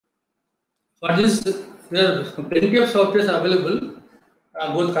For this, there are plenty of softwares available,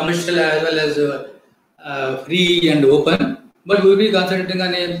 both commercial as well as free and open. But we will be concentrating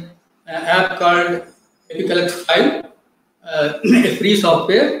on an app called Epicollect 5, a free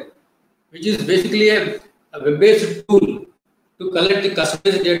software, which is basically a web-based tool to collect the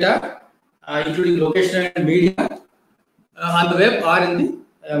customers' data, including location and media, on the web or in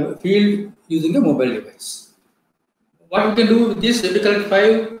the field using a mobile device. What we can do with this Epicollect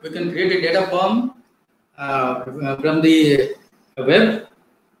 5, we can create a data form from the web,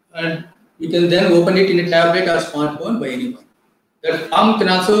 and you can then open it in a tablet or smartphone by anyone. That form can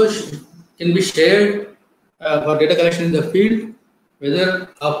also be shared for data collection in the field, whether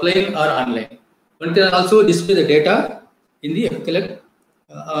offline or online. One can also display the data in the Epicollect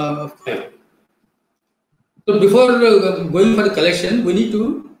 5. So before going for the collection, we need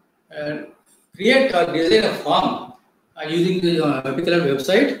to create or design a form using the Epicollect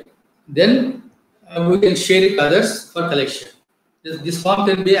website. Then we can share it with others for collection. This form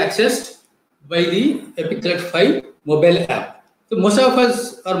can be accessed by the Epicollect 5 mobile app. So most of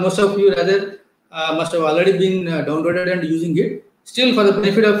us, or most of you rather, must have already been downloaded and using it. Still, for the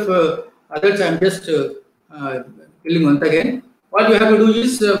benefit of others, I am just telling once again. What you have to do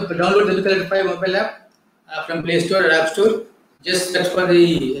is download the Epicollect 5 mobile app from Play Store or App Store. Just search for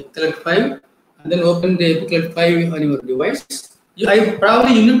the Epicollect 5 and then open the Epicollect 5 on your device. You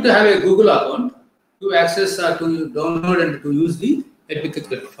need to have a Google account to access to download and to use the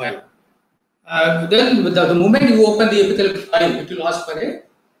Epicollect 5. Then the moment you open the Epicollect 5, it will ask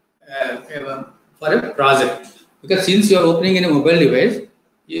for a project, because since you are opening in a mobile device,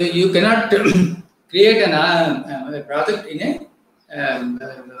 you cannot create a project in a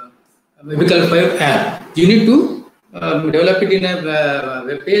Epicollect 5 app. You need to develop it in a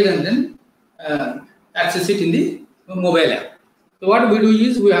web page and then access it in the mobile app. So what we do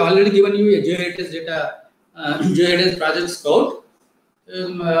is, we have already given you a Geoheritage data, Geoheritage project scout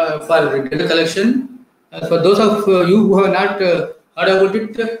for data collection. For those of you who have not heard about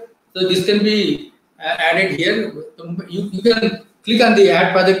it, so this can be added here. You can click on the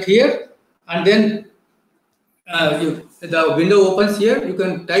add project here, and then the window opens here. You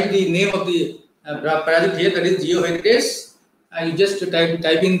can type the name of the project here, that is Geoheritage. You just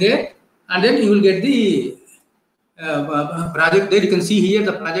type in there, and then you will get the project there. You can see here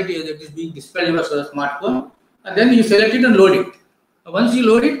the project that is being displayed on your smartphone, and then you select it and load it. Once you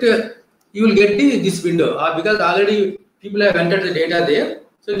load it, you will get this window, because already people have entered the data there.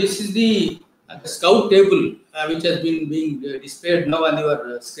 So this is the scout table which has been being displayed now on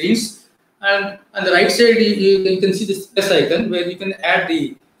your screens. And on the right side, you can see this plus icon where you can add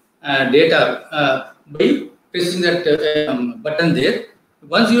the data by pressing that button there.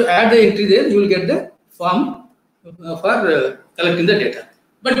 Once you add the entry there, you will get the form for collecting the data.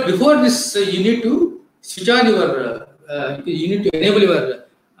 But before this, you need to switch on your, you need to enable your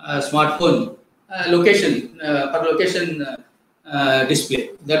smartphone location for location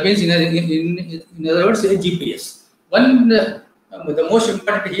display. That means, in other words, a GPS. The most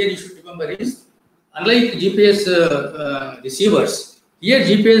important here you should remember is, unlike GPS receivers, here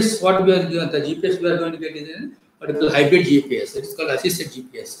GPS, the GPS we are going to get is what is called hybrid GPS. It is called assisted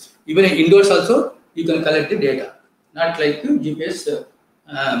GPS. Even indoors also, you can collect the data, not like GPS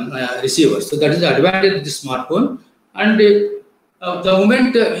receivers. So that is the advantage of the smartphone. And the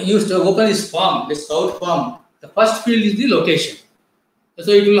moment you open this form, this scout form, the first field is the location.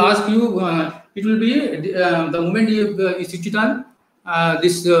 So it will ask you, it will be the moment you switch it on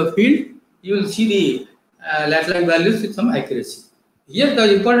this field, you will see the lateral values with some accuracy. Here,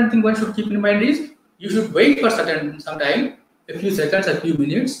 the important thing one should keep in mind is, you should wait for some time, a few seconds, a few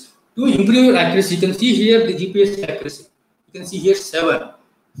minutes, to improve your accuracy. You can see here the GPS accuracy. You can see here 7.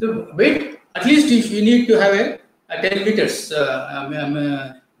 So wait, at least you need to have a 10 meters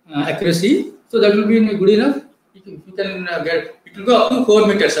accuracy. So that will be good enough. You can get, it will go up to 4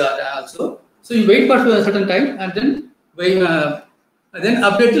 meters also. So you wait for a certain time, and then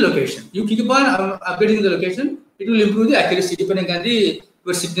update the location. You keep on updating the location. It will improve the accuracy depending on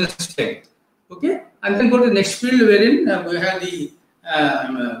your signal strength. Okay, and then go to the next field wherein we have the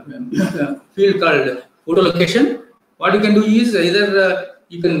field called photo location. What you can do is, either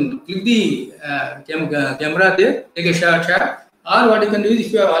you can click the camera there, take a shot, or what you can do is,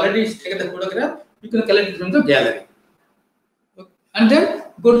 if you have already taken the photograph, you can collect it from the gallery. Okay. And then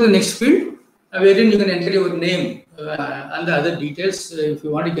go to the next field wherein you can enter your name and the other details. If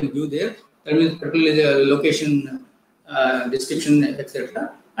you want, you can view there. That means particularly the location, description,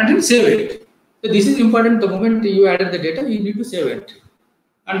 etc. And then save it. So this is important. The moment you added the data, you need to save it.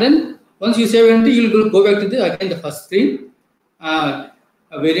 And then once you save entry, you will go back to the first screen,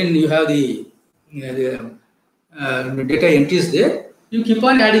 wherein you have the data entries there. You keep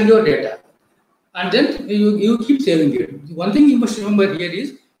on adding your data, and then you keep saving it. One thing you must remember here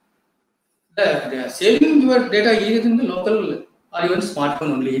is saving your data is in the local or even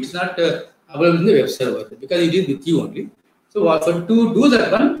smartphone only. It's not available in the web server because it is with you only. So to do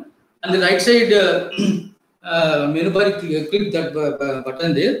that one, on the right side menu bar, click that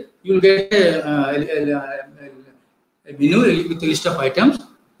button there. You will get a menu with a list of items.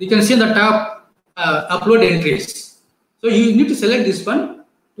 You can see on the top upload entries. So you need to select this one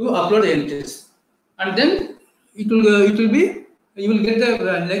to upload the entries, and then it will be, you will get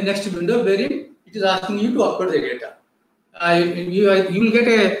the next window wherein it is asking you to upload the data. You will get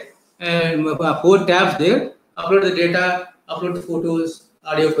a 4 tabs there: upload the data, upload the photos,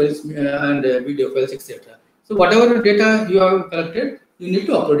 audio files, and video files, etc. So whatever data you have collected, you need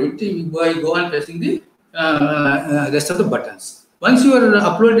to upload it by go on pressing the rest of the buttons. Once your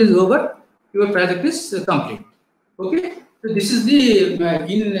upload is over, your project is complete. Okay, so this is the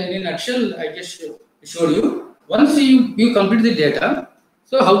in a nutshell I just showed you. Once you complete the data,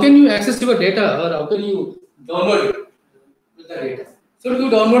 so how can you access your data, or how can you download it with the data? So to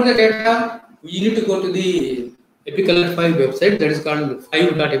download the data, you need to go to the Epicalert 5 website, that is called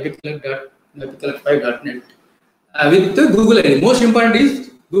 5.epicalert5.net with the Google ID. Most important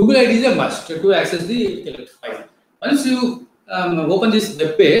is Google ID is a must to access the Epicalert 5. Once you open this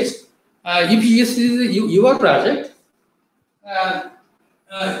web page, if this is your project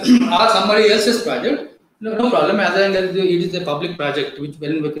or somebody else's project, no problem, as long as it is a public project, which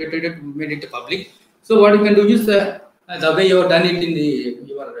when we created it, we made it public. So what you can do is the way you have done it in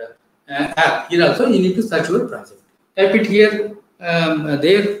your app, here also you need to search your project. Type it here,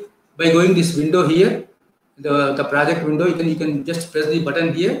 there, by going this window here, the project window. You can just press the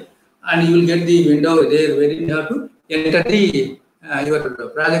button here, and you will get the window there where you have to enter the your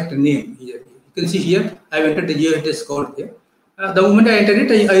project name here. You can see here I have entered the Geoheritage code here. The moment I enter it,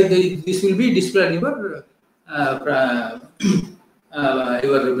 this will be displayed on your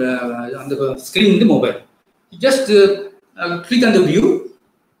on the screen in the mobile. You just click on the view.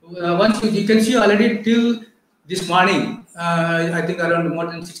 Once you can see already till this morning, I think around more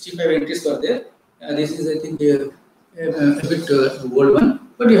than 65 entries were there. This is, I think, a bit old one,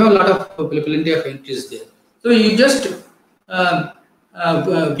 but you have a lot of plenty of entries there. So you just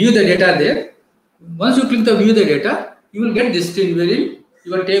view the data there. Once you click the view the data, you will get this screen wherein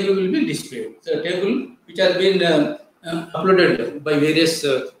your table will be displayed. So a table which has been uploaded by various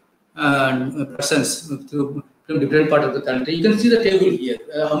persons from different part of the country. You can see the table here.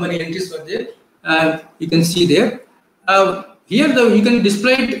 How many entries were there? You can see there. Here you can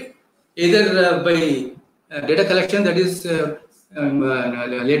display it either by data collection, that is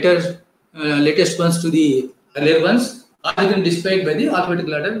latest ones to the earlier ones, or you can display it by the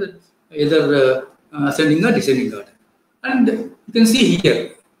alphabetical order, either ascending or descending order. And you can see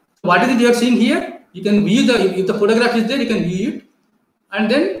here what is it you are seeing here. You can view if the photograph is there, you can view it, and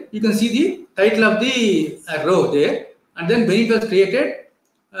then you can see the title of the row there, and then when it was created,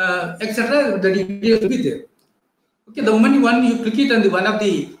 etc. The details will be there. Okay, the moment you click it on the one of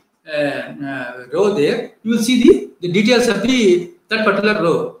the row there, you will see the details of that particular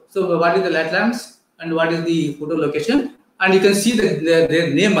row. So what is the lat lamps and what is the photo location, and you can see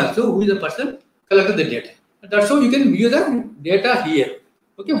their name also, who is the person collected the data. That's how you can view the data here.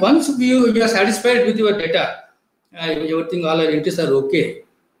 Okay, once you are satisfied with your data, everything, all our entries are okay.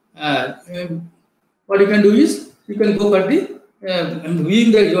 What you can do is you can go for the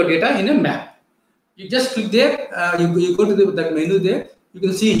viewing your data in a map. You just click there, you go to that menu there. You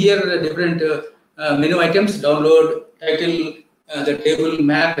can see here different menu items: download, title, the table,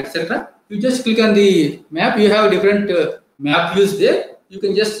 map, etc. You just click on the map. You have different map views there. You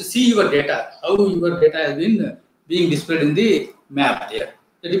can just see your data, how your data has been being displayed in the map there.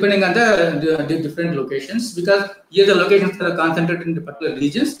 So depending on the different locations, because here the locations are concentrated in the particular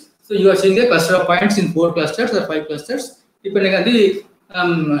regions. So you are seeing a cluster of points in 4 clusters or 5 clusters, depending on the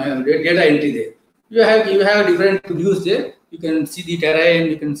data entry there. You have different views there. You can see the terrain,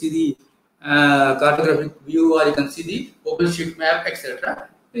 you can see the cartographic view, or you can see the OpenStreet map, etc.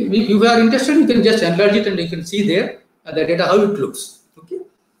 If you are interested, you can just enlarge it and you can see there the data, how it looks. Okay.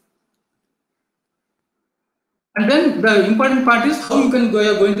 And then the important part is how you can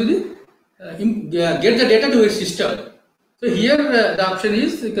go into the get the data to your system. So here the option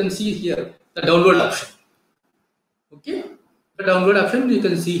is, you can see here the download option. Okay, the download option you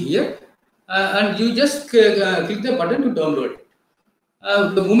can see here, and you just click the button to download it.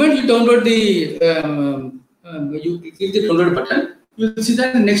 The moment you download you click the download button, you will see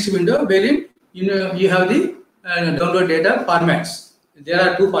the next window wherein you have the download data formats. There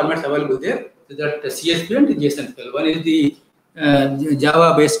are 2 formats available there. that CSV and the JSON file. One is the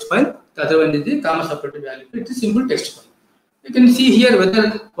Java based file, the other one is the comma separated value. It's a simple text file. You can see here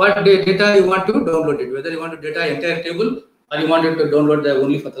whether what data you want to download it, whether you want to data entire table or you want it to download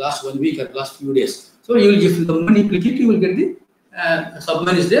only for the last 1 week or last few days. So you will, if the moment you click it, you will get the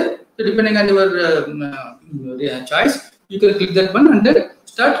submenu is there. So depending on your choice, you can click that one and then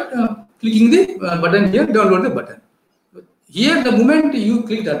start clicking the button here, download the button. Here, the moment you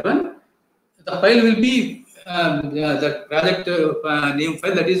click that one, the file will be the project name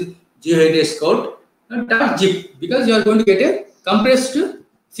file, that is Geoheritage Scout.zip, because you are going to get a compressed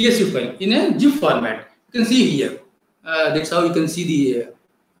CSV file in a zip format. You can see here. That's how you can see the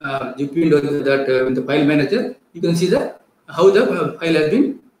zip window that in the file manager. You can see how the file has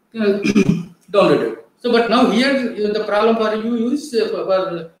been downloaded. So, but now here the problem for you is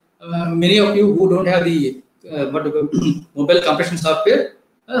for many of you who don't have the mobile compression software,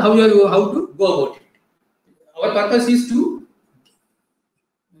 how to go about it. Our purpose is to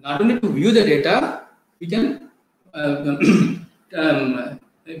not only to view the data, we can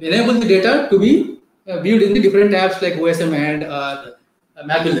enable the data to be viewed in the different apps like OSMAND or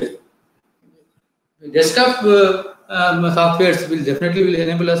Mapillary. Desktop softwares will definitely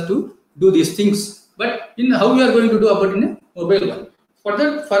enable us to do these things, but in how we are going to do about in a mobile one. For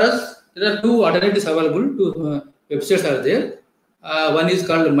that, for us, there are two alternatives available. Two websites are there. One is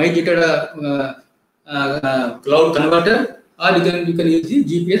called MyGeoTerra Cloud Converter, or you can use the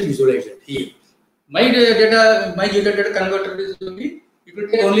GPS visualizer here. MyGeoTerra Converter is only, it will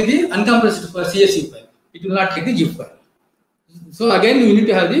take only the uncompressed CSV file. It will not take the zip file. So again, we need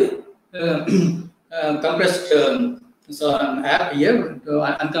to have the compressed app here to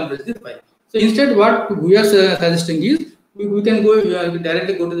uncompress the file. So instead, what we are suggesting is we can go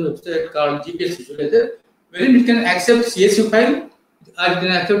directly go to the website called GPS visualizer, wherein it can accept CSV file, or it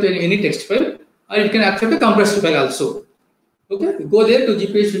can accept any text file, or it can accept a compressed file also. Okay, go there to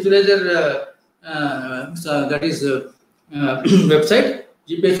GPS visualizer, that is website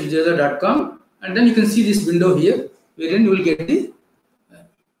gpsvisualizer.com, and then you can see this window here, wherein you will get the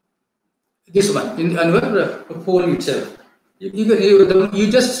this one on your phone itself.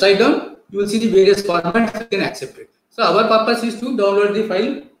 You just slide down, you will see the various formats you can accept it. So our purpose is to download the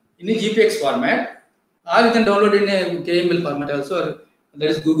file in a GPX format, or you can download in a KML format also, or there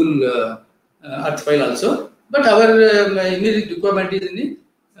is Google Earth file also. But our immediate requirement is in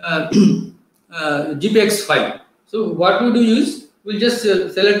the GPX file. So what we do is we'll just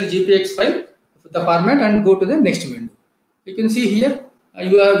select the GPX file, the format, and go to the next window. You can see here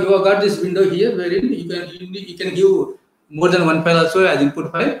you have got this window here wherein you can give more than one file also as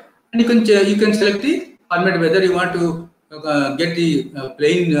input file, and you can select the format whether you want to get the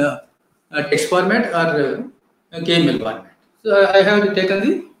plain text format or KML format. So I have taken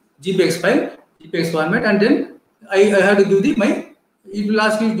the GPX format, and then I have to give it will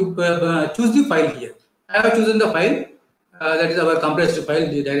ask me to choose the file here. I have chosen the file, that is our compressed file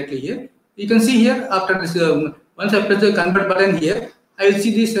directly here. You can see here after this, once I press the convert button here, I will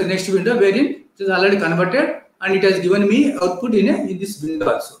see this next window wherein it is already converted and it has given me output in this window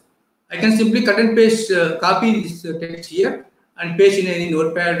also. I can simply cut and paste, copy this text here and paste in any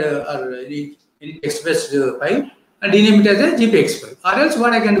notepad or any text-based file and rename it as a GPX file. Or else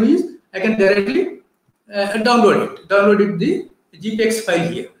what I can do is I can directly download it, the GPX file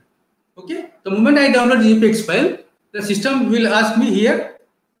here. Okay. The moment I download the GPX file, the system will ask me here.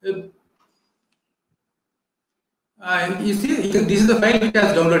 You see, this is the file which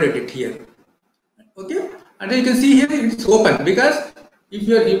has downloaded it here. Okay, and then you can see here it's open, because if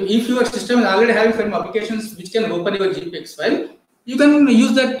your system is already having some applications which can open your GPX file, you can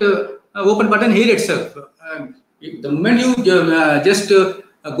use that open button here itself. The moment you just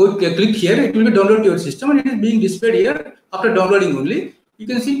go click here, it will be downloaded to your system and it is being displayed here after downloading only. You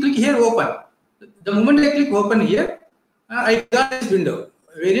can see click here open. The moment I click open here, I got this window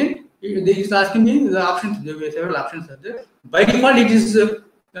wherein it is asking me the options. There were several options are there. By default, it is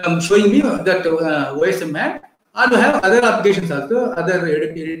showing me that OSMAND, or we have other applications also, other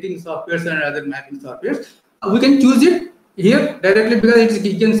editing softwares and other mapping softwares. We can choose it here directly, because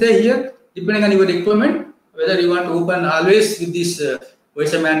you can say here, depending on your requirement, whether you want to open always with this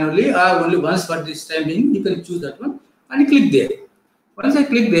OSMAND only, or only once for this time being, you can choose that one and click there. Once I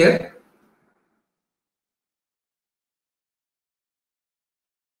click there,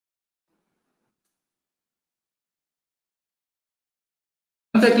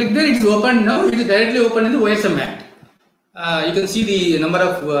 once I click there, it is open now. It is directly open in the OSMAND. You can see the number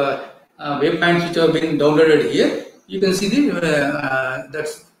of waypoints which have been downloaded here. You can see the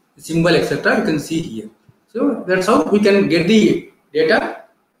that's symbol, etc. You can see here. So that's how we can get the data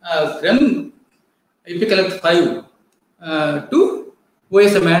from epicollect 5 to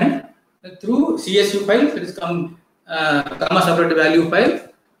OSMAND through CSV file, that is comma separated value file,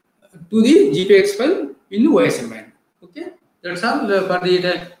 to the GPX file in OSMAND. Okay, that's all for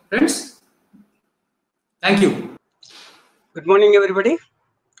the friends. Thank you. Good morning, everybody.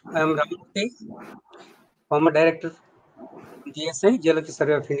 I am Ramurthy, former director GSI, Geological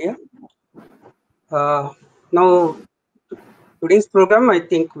Survey of India. Now, today's program, I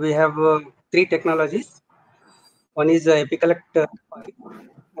think we have 3 technologies. One is epicollect 5,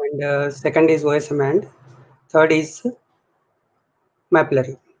 and second is OSMAND, third is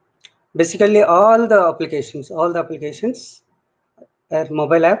Mapillary. Basically, all the applications are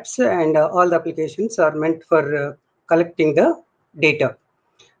mobile apps, and all the applications are meant for collecting the data.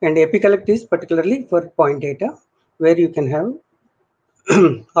 And epicollect is particularly for point data, where you can have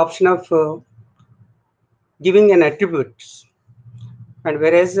option of giving an attributes, and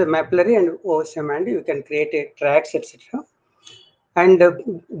whereas Mapillary and OSMAND you can create a tracks, etc. And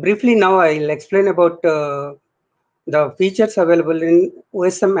briefly now I'll explain about the features available in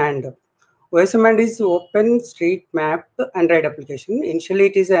OSMAND. OSMAND is OpenStreetMap Android application. Initially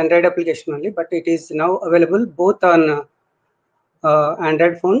it is an Android application only, but it is now available both on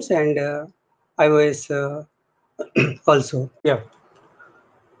Android phones and iOS also. Yeah.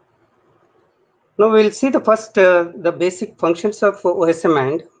 Now we'll see the first the basic functions of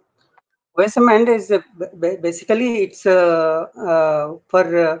OSMAND. OSMAND is basically it's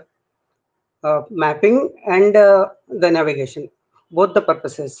for mapping and the navigation, both the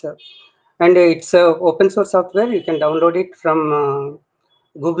purposes. And it's open source software. You can download it from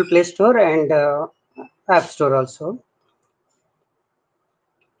Google Play Store and App Store also.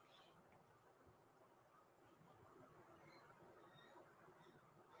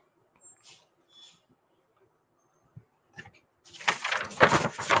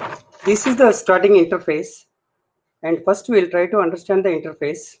 This is the starting interface, and first we'll try to understand the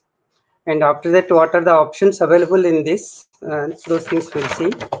interface, and after that what are the options available in this, those things we'll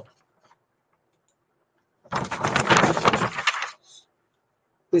see.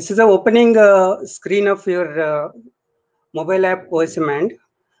 This is the opening screen of your mobile app OSMAND.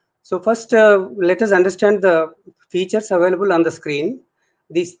 So first let us understand the features available on the screen.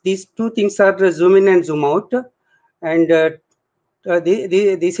 These two things are zoom in and zoom out, and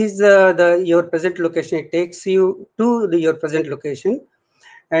this is your present location. It takes you to your present location,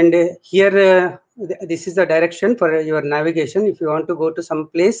 and here this is the direction for your navigation. If you want to go to some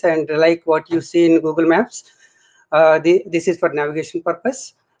place, and like what you see in Google Maps, this is for navigation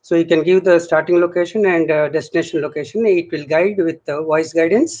purpose. So you can give the starting location and destination location. It will guide with voice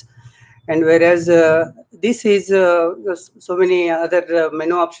guidance. And whereas this is so many other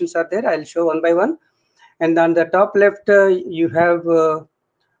menu options are there. I'll show one by one. And on the top left, you have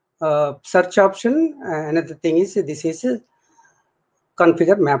search option. Another thing is this is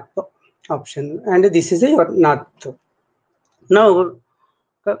configure map option, and this is your north. Now,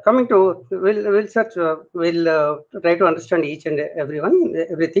 coming to we'll search. We'll try to understand each and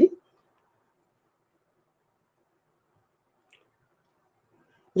everything.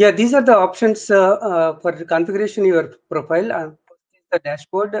 Yeah, these are the options for configuration your profile. The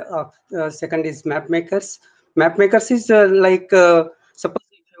dashboard. Second is map makers. Map makers is like suppose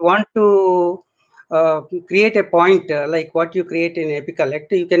if you want to create a point like what you create in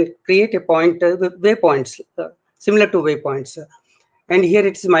epicollect, you can create a point waypoints similar to waypoints. And here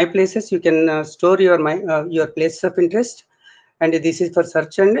it's my places. You can store your places of interest, and this is for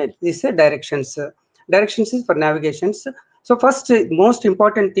search, and this is directions. Directions is for navigations. So first, most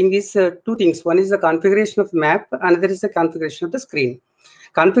important thing is two things. One is the configuration of map, another is the configuration of the screen.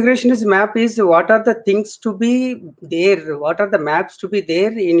 Configuration is map is what are the things to be there, what are the maps to be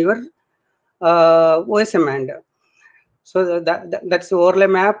there in your OSMAND. So that's the overlay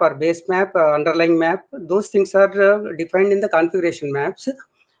map or base map, underlying map. Those things are defined in the configuration maps.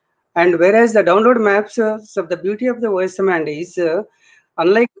 And whereas the download maps, so the beauty of the OSMAND is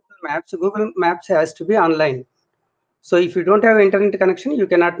unlike Google Maps has to be online. So if you don't have internet connection, you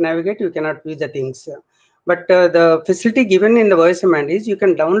cannot navigate, you cannot view the things. But the facility given in the OSMAND is you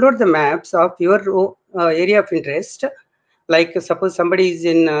can download the maps of your area of interest. Like suppose somebody is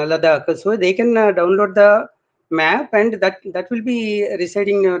in Ladakh, so they can download the map, and that will be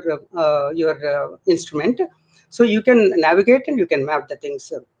residing your instrument. So you can navigate and you can map the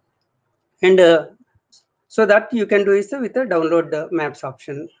things. And so that you can do is with the download maps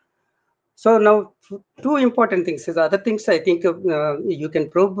option. So now two important things. The other things I think you can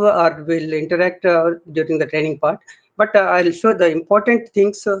probe or will interact during the training part. But I'll show the important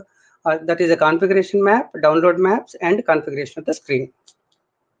things that is a configuration map, download maps, and configuration of the screen.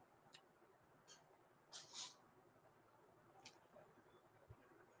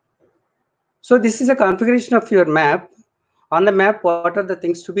 So this is a configuration of your map. On the map, what are the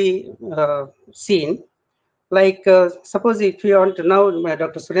things to be seen? Like suppose if you want to now,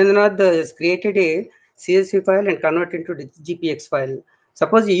 Dr. Surendranath has created a CSV file and convert into the GPX file.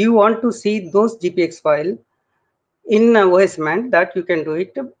 Suppose you want to see those GPX file in OSMAND, that you can do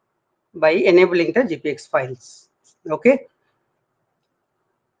it by enabling the GPX files. Okay.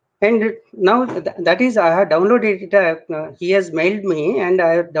 And now that is, I have downloaded it. He has mailed me, and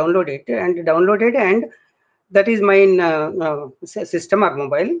I have downloaded and that is my system or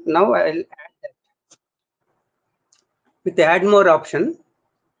mobile. Now I'll add that with the add more option.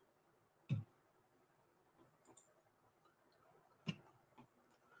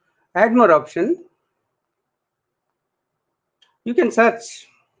 Add more option. You can search.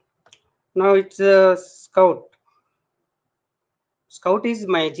 Now it's Scout. Scout is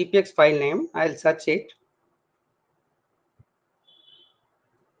my GPX file name. I'll search it.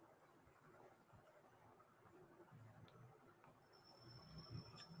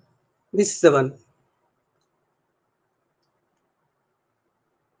 This is the one.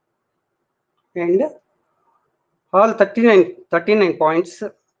 And all 39 points,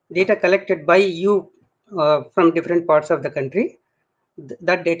 data collected by you from different parts of the country.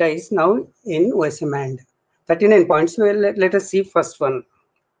 That data is now in OSMAND. 39 points. Well, let us see first one.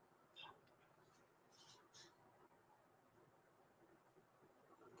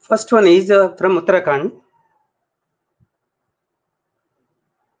 First one is from Uttarakhand.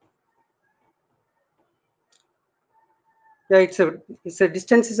 Yeah, it's a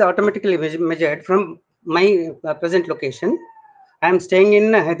distance is automatically measured from my present location. I am staying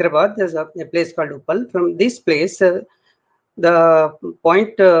in Hyderabad. There's a place called Uppal. From this place, the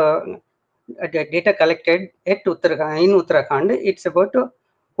point data collected at Uttarakhand, it's about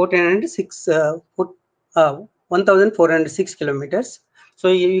 1,406 kilometers. So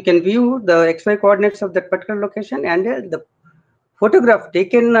you can view the XY coordinates of that particular location, and the photograph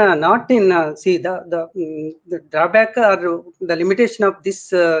taken not in see the drawback or the limitation of this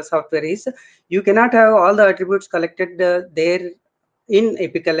software is you cannot have all the attributes collected there in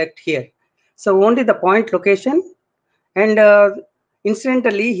EpiCollect here. So only the point location, and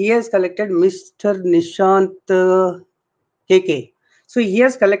incidentally he has collected Mr. Nishant KK. So he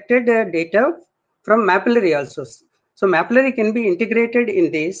has collected data from Mapillary also. So Mapillary can be integrated in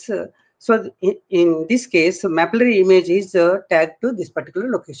this. So in this case, Mapillary image is tagged to this particular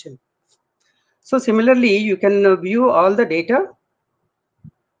location. So similarly, you can view all the data.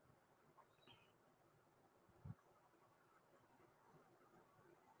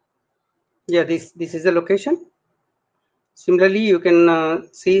 Yeah, this is the location. Similarly, you can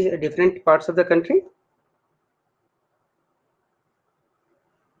see different parts of the country.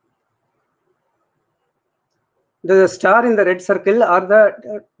 The star in the red circle are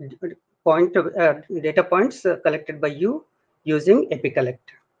the data points collected by you using EpiCollect.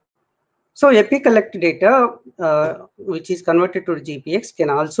 So EpiCollect data, which is converted to GPX, can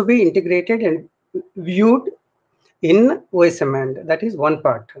also be integrated and viewed in OSMAND. That is one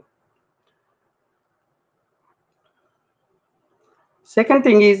part. Second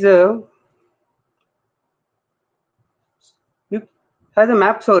thing is you have the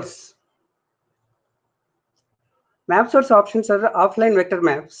map source. Map source options are the offline vector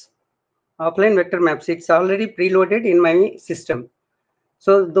maps. Offline vector maps, it's already preloaded in my system.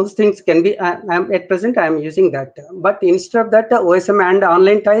 So those things can be, at present I am using that. But instead of that, OSMAND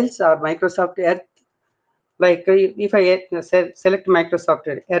online tiles or Microsoft Earth, like if I select Microsoft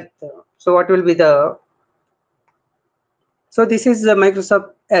Earth, so what will be the, so this is the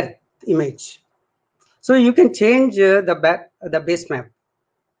Microsoft Earth image. So you can change the base map.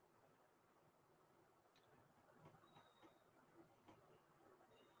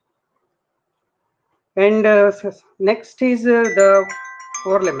 And next is the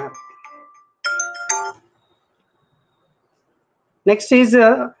overlay map. Next is,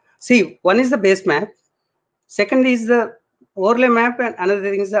 see, one is the base map. Second is the overlay map, and another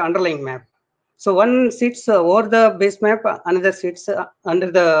thing is the underlying map. So one sits over the base map, another sits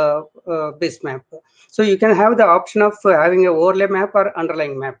under the base map. So you can have the option of having an overlay map or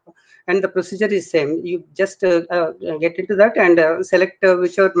underlying map. And the procedure is same. You just get into that and select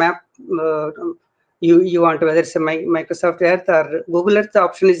whichever map you want, whether it's a Microsoft Earth or Google Earth. The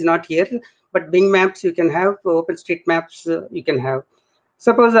option is not here, but Bing Maps you can have, OpenStreetMaps you can have.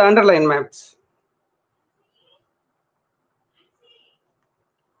 Suppose the underline maps.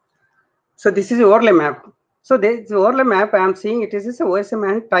 So this is overlay map. So this overlay map I am seeing it is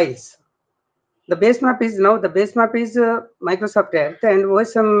OSMAND tiles. The base map is now Microsoft Earth, and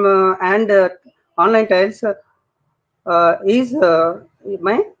OSM and online tiles is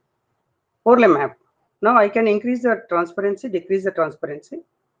my overlay map. Now I can increase the transparency, decrease the transparency.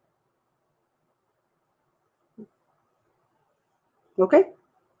 Okay.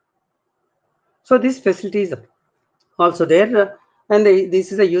 So this facility is also there, and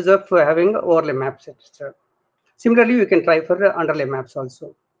this is a use of having overlay maps. Similarly, you can try for underlay maps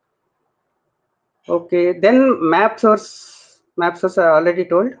also. Okay, then map source I already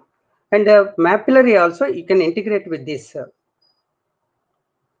told, and Mapillary also you can integrate with this.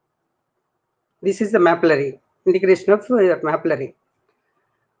 This is the Mapillary integration of Mapillary.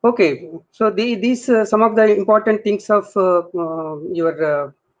 Okay, so these some of the important things of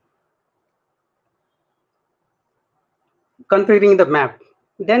your configuring the map.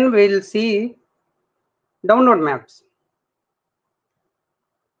 Then we'll see download maps.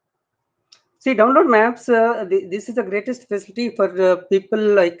 See, download maps, this is the greatest facility for people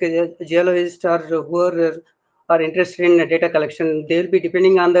like geologists or are interested in data collection. They will be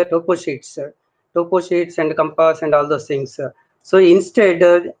depending on the topo sheets and compass and all those things. So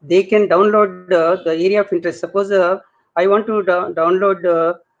instead, they can download the area of interest. Suppose I want to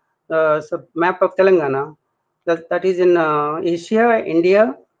download map of Telangana, that is in Asia,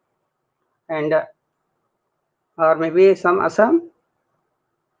 India, and or maybe some Assam.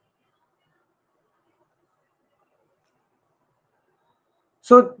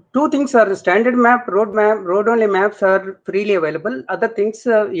 So two things are standard map, road only maps are freely available. Other things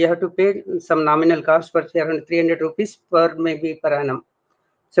you have to pay some nominal cost for around 300 rupees per maybe per annum.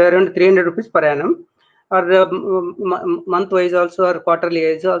 So around 300 rupees per annum, or month wise also or quarterly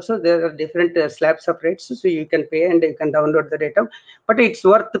wise also there are different slabs of rates. So you can pay and you can download the data, but it's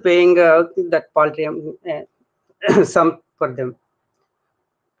worth paying that paltry sum for them.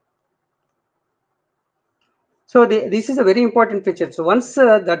 So this is a very important feature. So once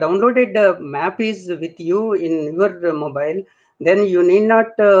the downloaded map is with you in your mobile, then you need not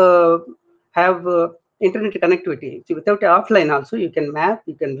have internet connectivity. So without offline also, you can map,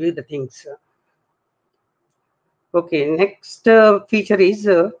 you can view the things. Okay, next feature is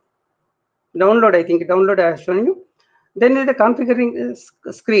download. I think download I have shown you. Then is the configuring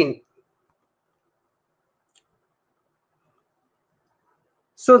screen.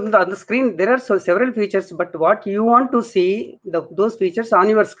 So on the screen, there are several features, but what you want to see, those features on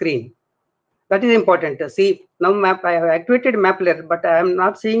your screen. That is important. See, now I have activated Mapillary, but I am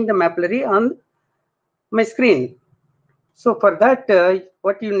not seeing the Mapillary on my screen. So for that,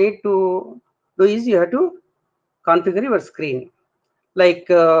 what you need to do is you have to configure your screen, like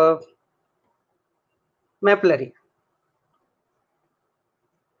Mapillary.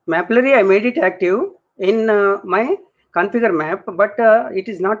 Mapillary, I made it active in my configure map, but it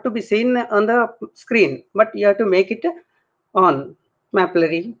is not to be seen on the screen, but you have to make it on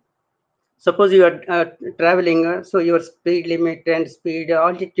Mapillary. Suppose you are traveling, so your speed limit and speed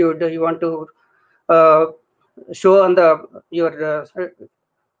altitude you want to show on your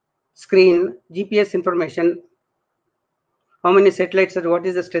screen, GPS information, how many satellites or what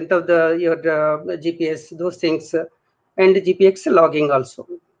is the strength of your GPS, those things, and GPX logging also.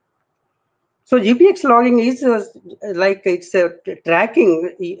 So GPX logging is like it's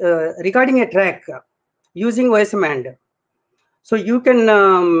tracking regarding a track using OSMAND. So you can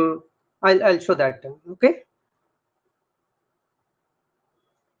I'll show that. Okay.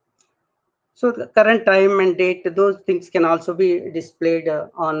 So the current time and date, those things can also be displayed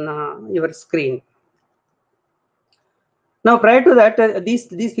on your screen. Now, prior to that,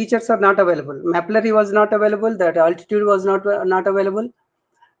 these features are not available. Mapillary was not available. That altitude was not available,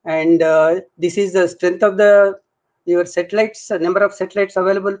 and this is the strength of your satellites, number of satellites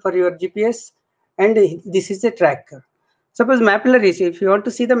available for your GPS, and this is the tracker. Suppose Mapillary, if you want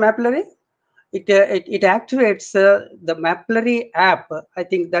to see the Mapillary, it activates the Mapillary app. I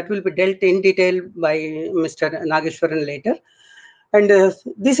think that will be dealt in detail by Mr. Nageshwaran later. And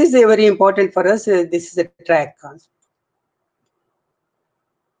this is very important for us. This is a track.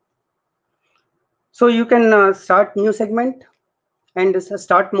 So you can start new segment and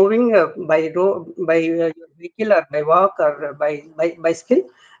start moving by your vehicle or by walk or by bicycle.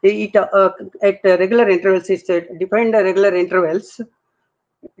 It at regular intervals, it's defined regular intervals.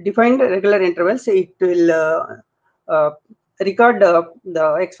 It will record the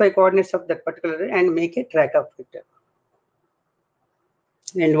XY coordinates of that particular and make a track of it.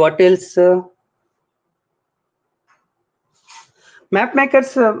 And what else?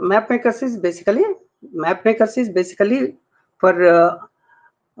 Mapmakers is basically for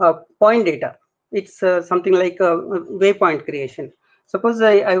point data. It's something like a waypoint creation. Suppose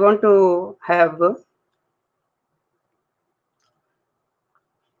I want to have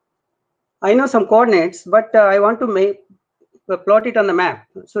I know some coordinates, but I want to plot it on the map.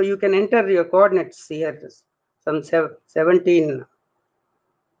 So you can enter your coordinates here, some 17,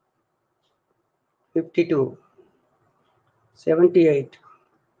 52, 78,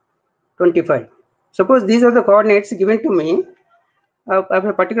 25. Suppose these are the coordinates given to me of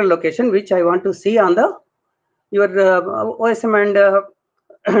a particular location which I want to see on the your OSMAND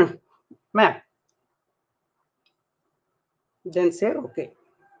map. Then say okay.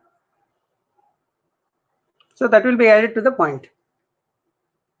 So that will be added to the point.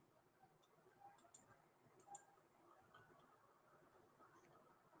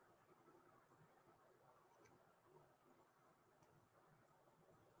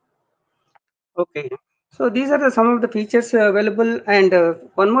 Okay. So these are some of the features available, and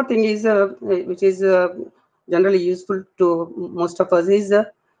one more thing is which is generally useful to most of us is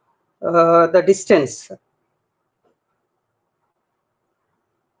the distance.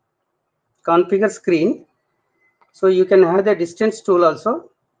 Configure screen. So you can have the distance tool also.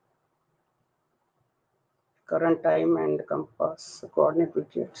 Current time and compass coordinate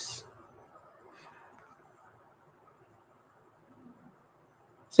widgets.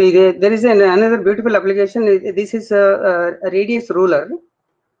 See, there is another beautiful application. This is a radius ruler.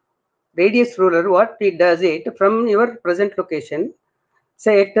 Radius ruler, what it does, it from your present location,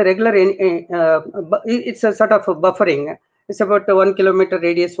 say at the regular, it's a sort of a buffering. It's about 1 kilometer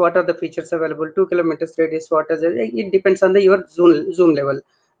radius. What are the features available? 2 kilometers radius. What is it? It depends on your zoom level.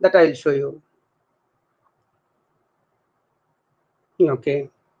 That I will show you. Okay.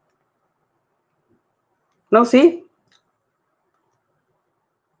 Now see,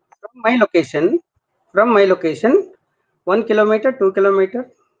 from my location, 1 kilometer, 2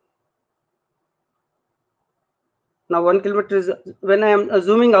 kilometer. Now 1 kilometer is when I am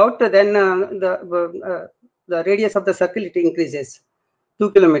zooming out, then the radius of the circle it increases.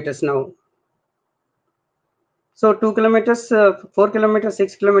 2 kilometers now. So 2 kilometers, 4 kilometers,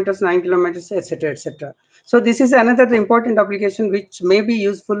 6 kilometers, 9 kilometers, etc., etc. So this is another important application which may be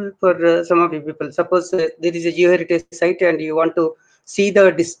useful for some of you people. Suppose there is a geoheritage site and you want to see the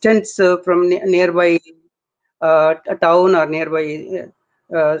distance from nearby a town or nearby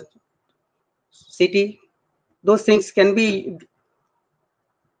city. Those things can be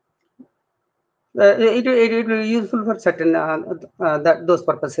it will be useful for certain those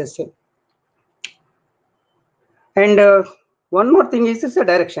purposes. And one more thing is a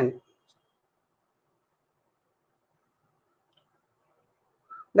direction.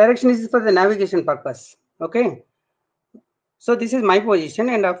 Direction is for the navigation purpose. Okay. So this is my position,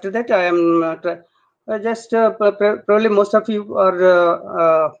 and after that I am probably most of you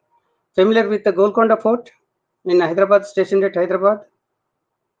are familiar with the Golconda Fort in Hyderabad, stationed at Hyderabad.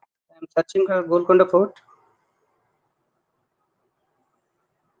 I am searching for Golconda Fort.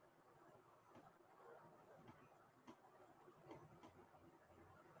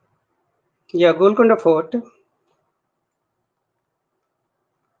 Yeah, Golconda Fort.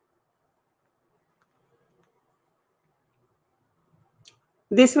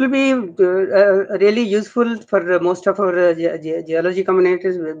 This will be really useful for most of our geology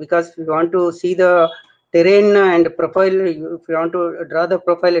communities, because we want to see the terrain and profile, if you want to draw the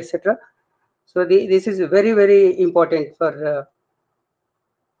profile, etc. So this is very, very important for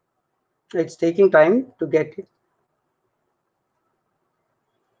it's taking time to get it.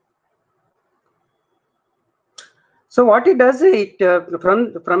 So what it does, it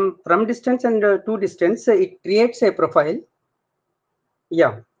from distance and to distance, it creates a profile.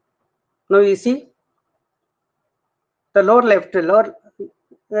 Yeah. Now you see the lower left,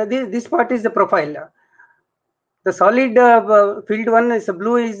 this part is the profile. The solid field one is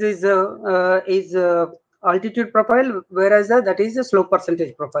blue is altitude profile, whereas that is the slope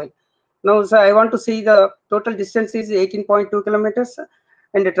percentage profile. Now, so I want to see the total distance is 18.2 kilometers,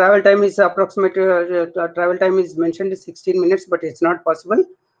 and the travel time is approximate. Travel time is mentioned is 16 minutes, but it's not possible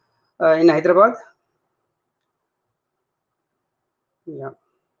in Hyderabad. Yeah.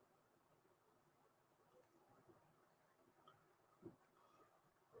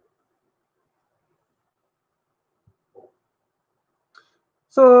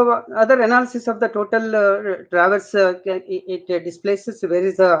 So other analysis of the total traverse, it displays where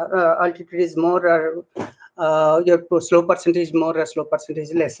is the altitude is more, or your slope percentage more, or slope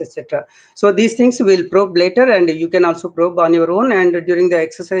percentage less, etc. So these things we'll probe later, and you can also probe on your own, and during the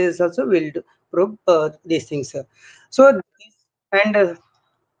exercises also we'll probe these things. So and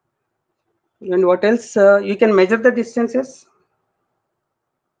what else? You can measure the distances.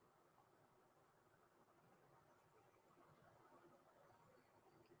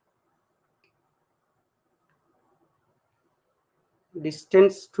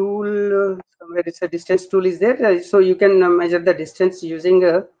 distance tool. Somewhere it's a distance tool is there. So you can measure the distance using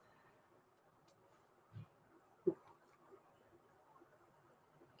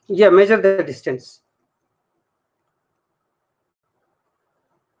measure the distance.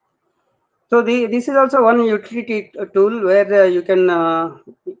 So this is also one utility tool where you can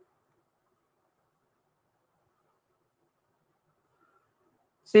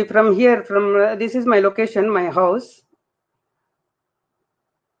see from here, from this is my location, my house,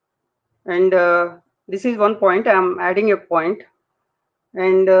 and this is one point. I am adding a point,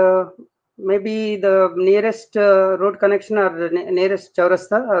 and maybe the nearest road connection or the nearest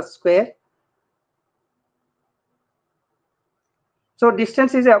chaurasta square. So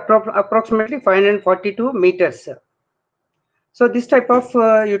distance is approximately 542 meters. So this type of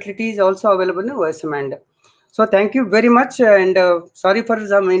utility is also available in OSMAND. So thank you very much, and sorry for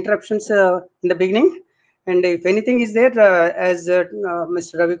some interruptions in the beginning. And if anything is there, as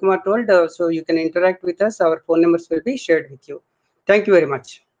Mr. Ravi Kumar told, so you can interact with us. Our phone numbers will be shared with you. Thank you very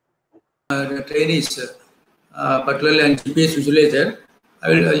much. The trainees, particularly on GPS visualizer, I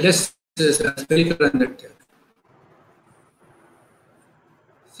will just speak on that.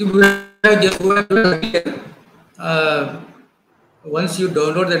 See, once you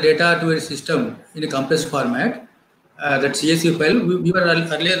download the data to a system in a compressed format, that CSV file, we were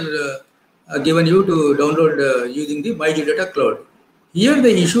earlier given you to download using the MyGeoData cloud. Here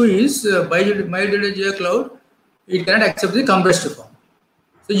the issue is MyGeoData cloud, it cannot accept the compressed form.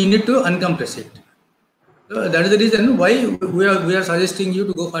 So you need to uncompress it. So that is the reason why we are suggesting you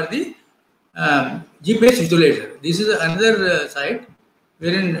to go for the GPS visualizer. This is another site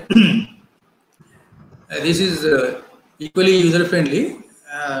wherein this is equally user friendly,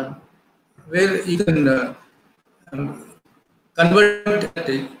 where you can convert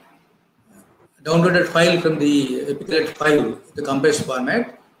the downloaded file from the Epiclet file, the compressed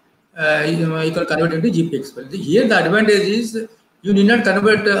format. You can convert into GPX file. Here the advantage is you need not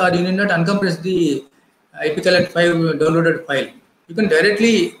convert or you need not uncompress the Epiclet 5 downloaded file. You can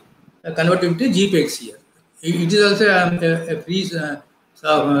directly convert into GPX here. It is also a free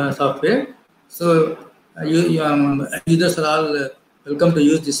software. So users are all welcome to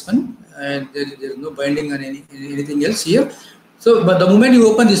use this one, and there is no binding on anything else here. So, but the moment you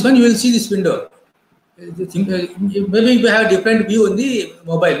open this one, you will see this window. Maybe you have a different view on the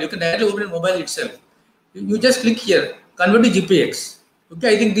mobile. You can directly open the mobile itself. You just click here, convert to GPX.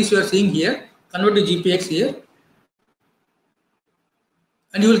 Okay, I think this you are seeing here. Convert to GPX here,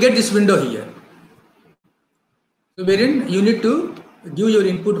 and you will get this window here. So, wherein you need to give your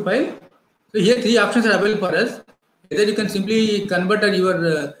input file. So, here three options are available for us. Either you can simply convert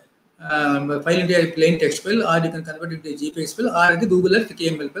your file into a plain text file, or you can convert it into a GPX file, or the Google Earth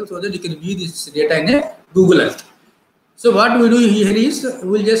KML file, so that you can view this data in a Google Earth. So what we do here is we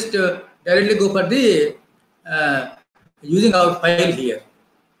will just directly go for the using our file here.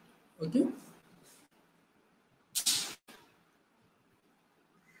 Okay.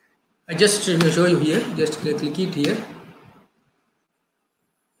 I just show you here. Just click it here.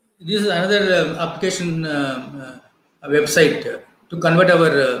 This is another application website to convert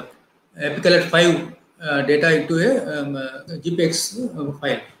our Epiclet 5 data into a GPX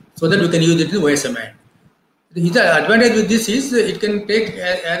file, so that we can use it in OSMAND. The advantage with this is it can take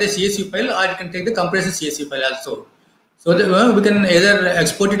as a CSV file, or it can take the compressed CSV file also. So that we can either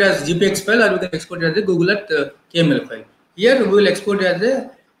export it as GPX file, or we can export it as a Google Earth KML file. Here we will export it as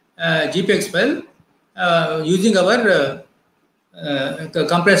a GPX file using our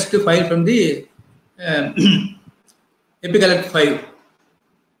compressed file from the Epiclet 5.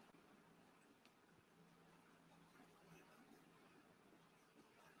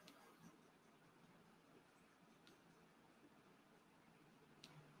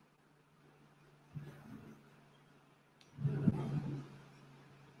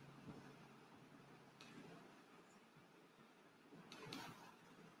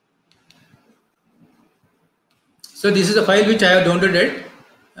 So this is the file which I have downloaded.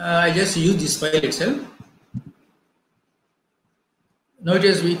 I just use this file itself. Now it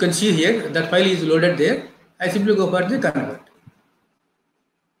is, we can see here that file is loaded there. I simply go for the convert.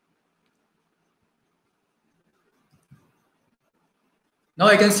 Now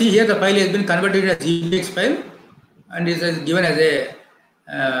I can see here the file has been converted as GPX file, and is given as a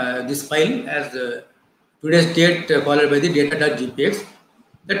this file as today's date followed by the data.gpx.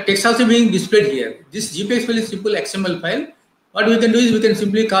 The text also being displayed here. This GPX file is simple XML file. What we can do is we can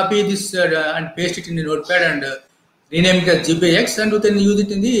simply copy this and paste it in the notepad and rename it as GPX, and we can use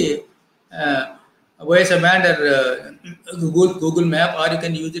it in the OSMAND or Google Map, or you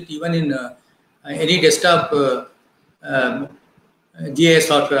can use it even in any desktop GIS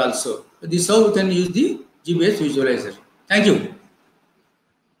software also. This is how we can use the GBS visualizer. Thank you.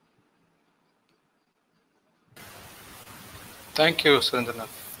 Thank you, Surendranath.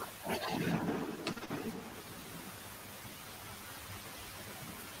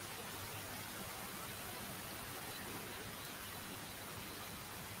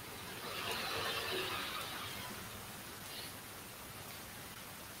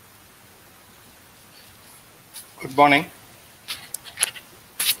 Good morning.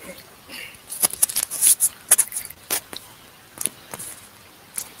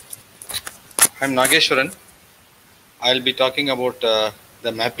 I'm Nageshwaran. I'll be talking about the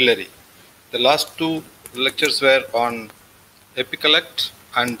Mapillary. The last two lectures were on Epicollect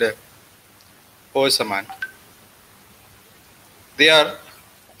and OSMAND. They are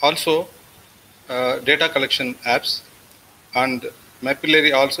also data collection apps, and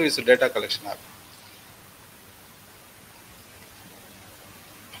Mapillary also is a data collection app.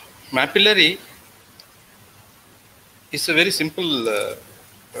 Mapillary is a very simple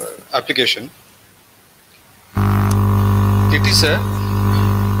application. It is a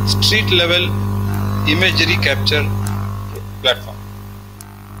street level imagery capture platform.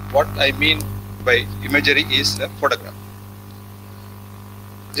 What I mean by imagery is a photograph.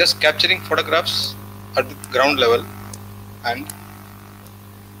 Just capturing photographs at the ground level and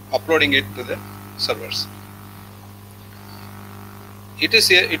uploading it to the servers. It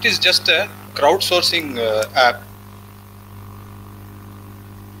is just a crowdsourcing app.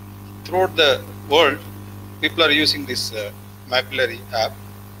 Throughout the world, people are using this Mapillary app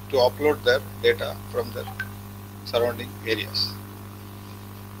to upload their data from their surrounding areas.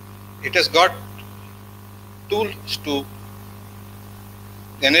 It has got tools to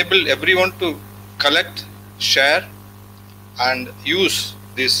enable everyone to collect, share, and use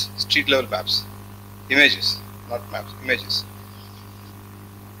these street level maps, images, not maps, images.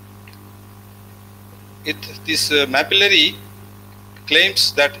 This Mapillary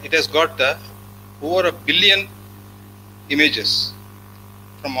claims that it has got over 1 billion images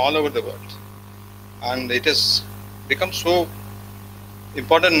from all over the world, and it has become so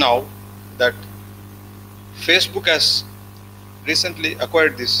important now that Facebook has recently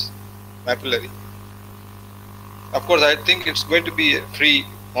acquired this Mapillary. Of course, I think it's going to be free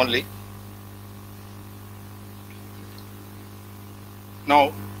only.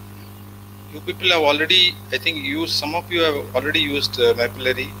 Now, you people have already, I think, some of you have already used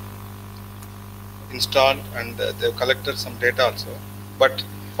Mapillary, installed, and they've collected some data also. But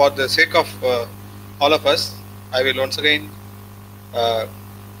for the sake of all of us, I will once again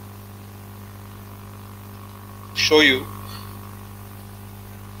show you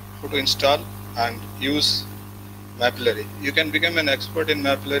how to install and use Mapillary. You can become an expert in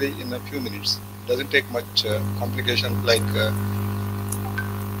Mapillary in a few minutes. It doesn't take much complication like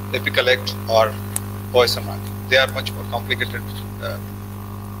Epicollect or OSMAND. They are much more complicated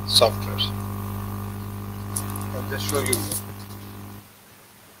softwares. I'll just show you.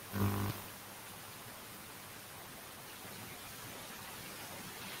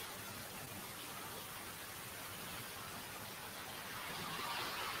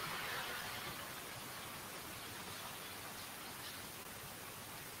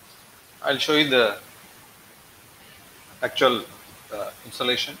 I'll show you the actual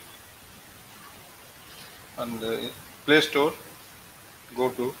installation. On the Play Store, go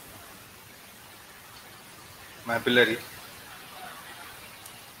to Mapillary,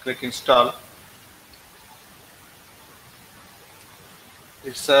 click install.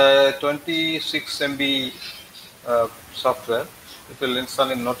 It's a 26 MB software. It will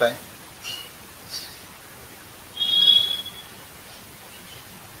install in no time.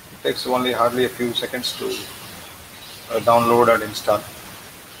 It takes only hardly a few seconds to download and install.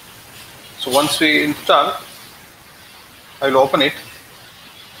 So once we install, I will open it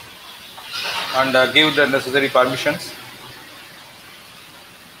and give the necessary permissions.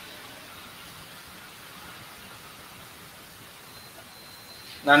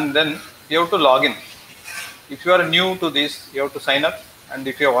 And then you have to log in. If you are new to this, you have to sign up, and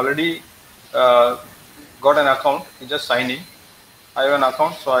if you have already got an account, you just sign in. I have an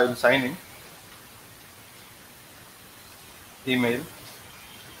account, so I will sign in. Email.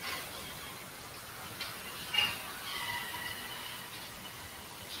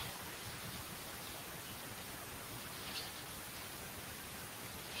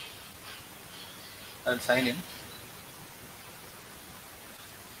 I'll sign in.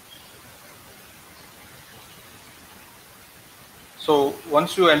 So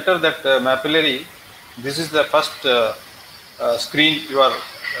once you enter that Mapillary, this is the first screen you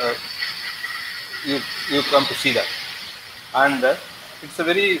come to see that. and it's a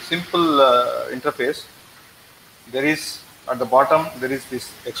very simple interface. There is at the bottom there is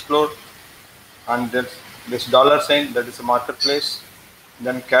this explore, and there's this $sign, that is a marketplace,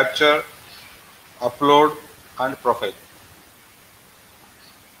 then capture, upload, and profile.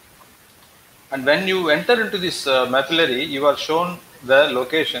 And when you enter into this Mapillary, you are shown the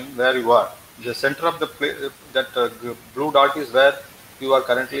location where you are. The center of the that blue dot is where you are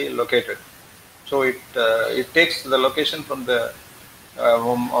currently located. So it takes the location from the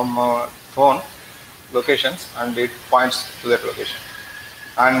phone locations and it points to that location.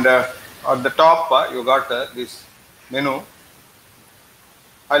 And at the top you got this menu.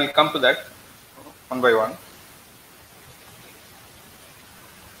 I'll come to that one by one.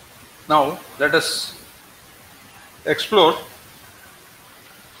 Now let us explore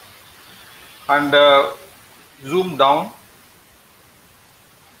and zoom down.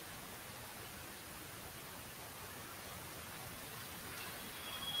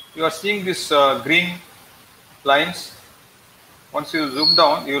 You are seeing this green lines. Once you zoom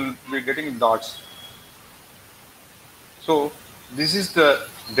down, you will be getting dots. So this is the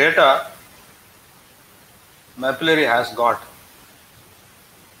data Mapillary has got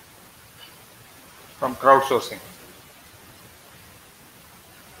from crowdsourcing.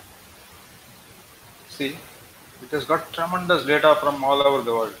 See, it has got tremendous data from all over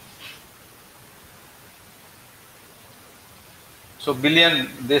the world. So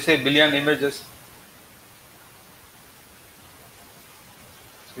they say billion images.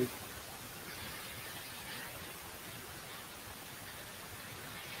 See.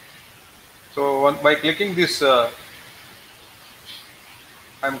 So by clicking this, I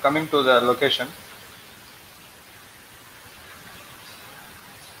am coming to the location.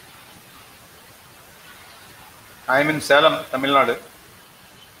 I am in Salem, Tamil Nadu.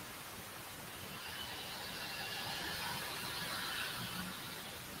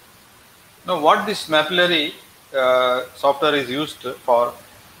 Now, what this Mapillary software is used for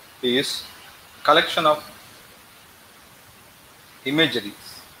is collection of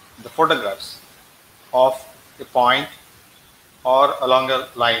imageries, the photographs of a point or along a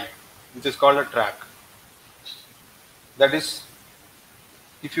line, which is called a track. That is,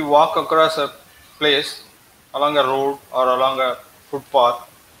 if you walk across a place along a road or along a footpath,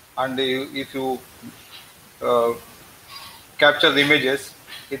 and if you capture the images,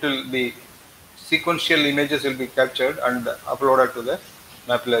 it will be sequential images will be captured and uploaded to the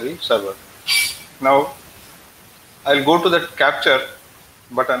Mapillary server. Now I'll go to that capture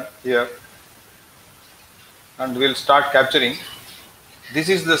button here and we'll start capturing. This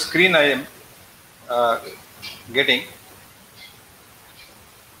is the screen I am getting.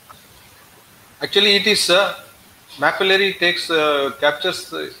 Actually, it is Mapillary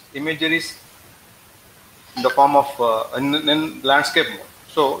captures imageries in the form of in landscape mode.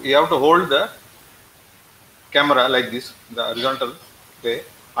 So you have to hold the camera like this, the horizontal way,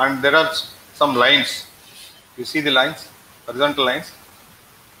 and there are some lines. You see the lines, horizontal lines.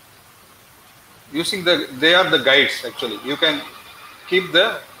 Using they are the guides actually. You can keep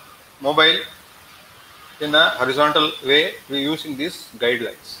the mobile in a horizontal way using these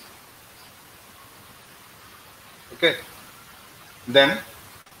guidelines. Okay. Then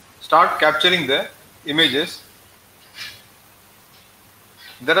start capturing the images.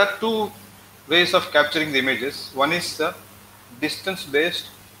 There are two ways of capturing the images. One is distance based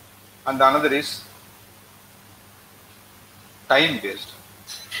and the another is time based.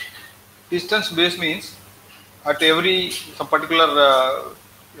 Distance based means at some particular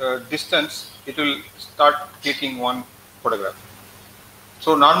distance it will start clicking one photograph.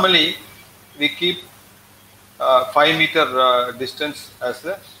 So normally we keep 5 meter distance as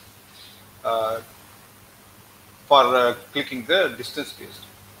the for clicking the distance based,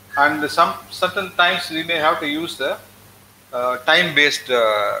 and some certain times we may have to use the time based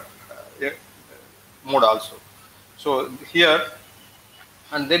mode also. So here,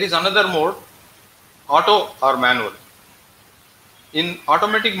 and there is another mode, auto or manual. In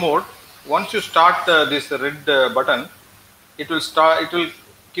automatic mode, once you start this red button, it will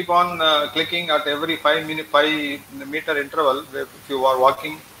keep on clicking at every 5 meter interval. If you are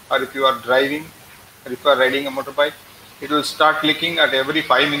walking or if you are driving or if you are riding a motorbike, it will start clicking at every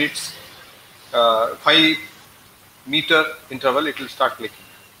 5 minutes, 5 meter interval, it will start clicking.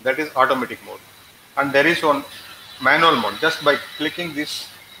 That is automatic mode. And there is one manual mode. Just by clicking this,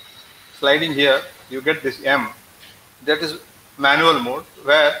 sliding here, you get this M. That is manual mode,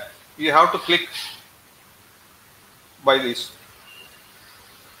 where you have to click by this.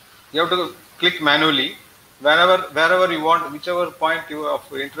 You have to click manually wherever you want, whichever point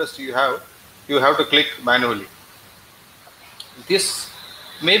of interest you have to click manually. This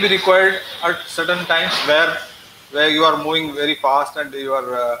may be required at certain times where you are moving very fast and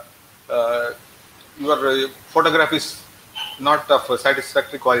your photograph is not of a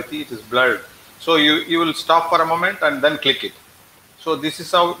satisfactory quality, it is blurred. So you will stop for a moment and then click it. So this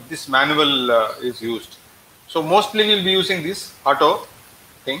is how this manual is used. So mostly we will be using this auto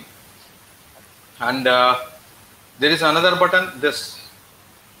thing. And there is another button, this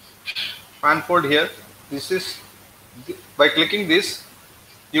unfold here. This is, by clicking this,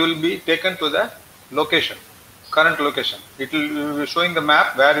 you will be taken to the location, current location. It will be showing the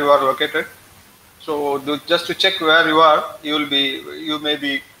map where you are located. So just to check where you are, you may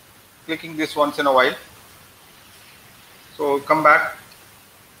be clicking this once in a while. So come back,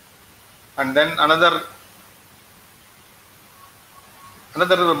 and then another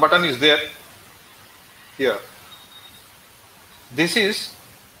button is there here. This is,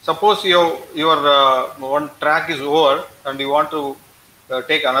 suppose your one track is over and you want to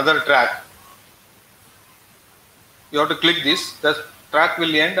take another track. You have to click this. The track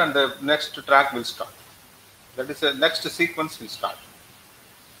will end and the next track will start. That is, the next sequence will start.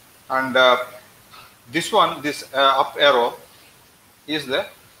 And this one, this up arrow, is the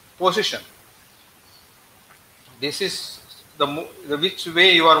position. This is the which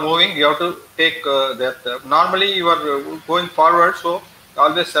way you are moving. You have to take that. Normally you are going forward, so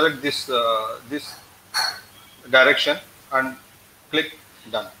always select this this direction and click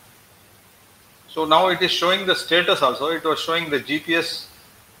done. So now it is showing the status also. It was showing the GPS.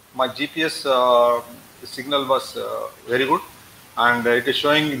 My GPS signal was very good, and it is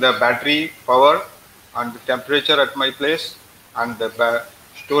showing the battery power and the temperature at my place, and the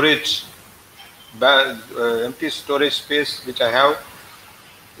storage, empty storage space which I have.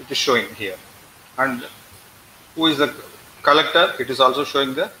 It is showing here, and who is the collector. It is also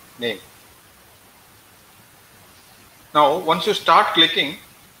showing the name. Now once you start clicking,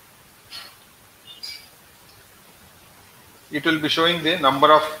 it will be showing the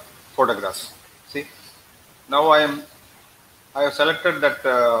number of photographs. See, now I have selected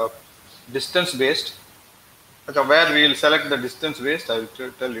that distance based. Okay, where we will select the distance based, I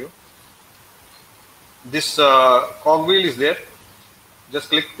will tell you. This cogwheel is there. Just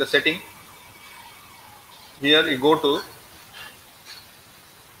click the setting. Here you go to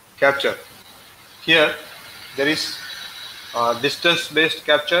capture. Here there is distance based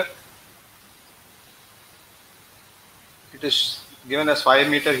capture. It is given as 5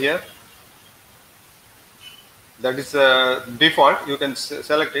 meter here. That is default. You can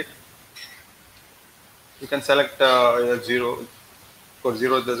select it. You can select 0. For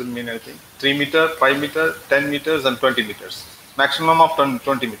 0 doesn't mean anything. 3 meter, 5 meter, 10 meters, and 20 meters. Maximum of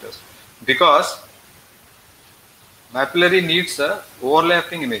 20 meters. Because Mapillary needs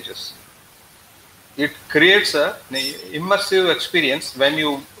overlapping images. It creates an immersive experience. When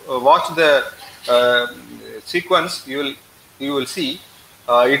you watch the sequence, you will see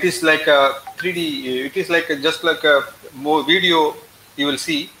it is like a 3D. It is like just like a more video. You will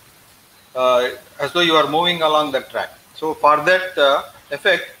see as though you are moving along the track. So for that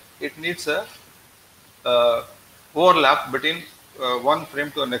effect, it needs a overlap between one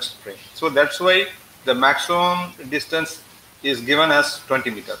frame to the next frame. So that's why the maximum distance is given as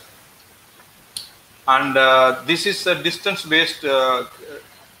 20 meter. And this is a distance based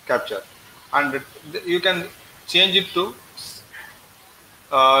capture, and you can change it to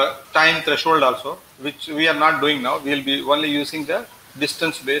time threshold also, which we are not doing now. We will be only using the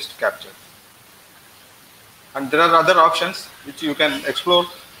distance based capture. And there are other options which you can explore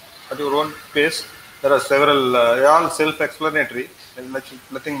at your own pace. There are several, all self-explanatory, and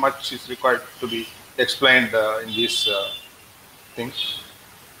nothing much is required to be explained in these things.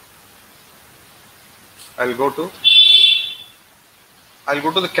 I'll go to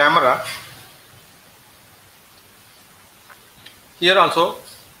the camera. Here also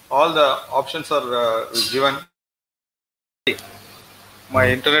all the options are given. My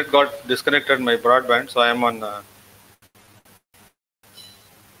internet got disconnected, my broadband, so I am on.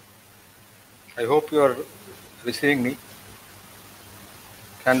 I hope you are receiving me.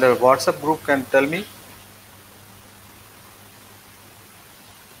 Can the WhatsApp group can tell me?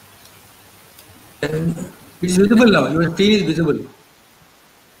 It's visible now. Your screen is visible.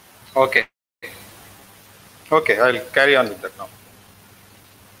 Okay. Okay, I'll carry on with that now.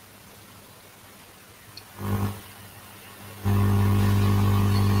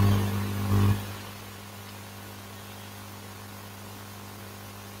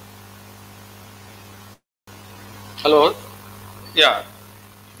 Hello. Yeah,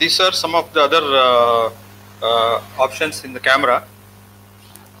 these are some of the other options in the camera,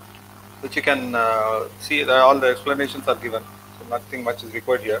 which you can see. All the explanations are given. nothing much is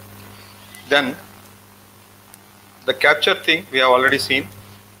required here. Then the capture thing we have already seen.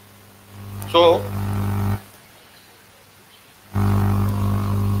 So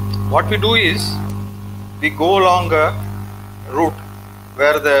what we do is we go along a route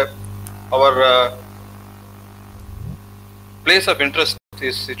where our place of interest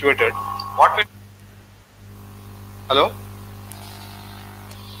is situated. Hello?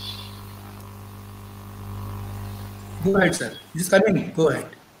 Go ahead, sir. This is coming. Go ahead.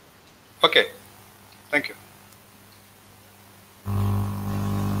 Okay. Thank you.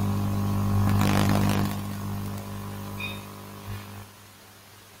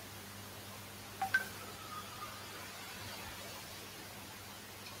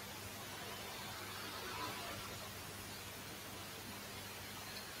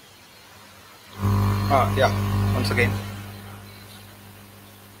 Yeah, once again.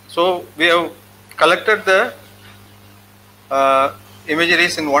 So we have collected the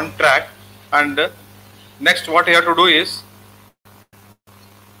imageries in one track, and next what you have to do is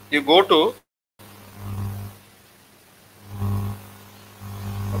you go to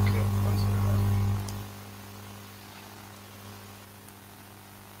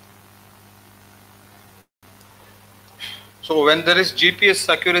so when there is GPS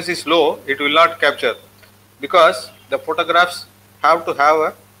accuracy is low, it will not capture, because the photographs have to have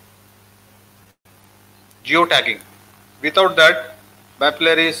a geotagging. Without that,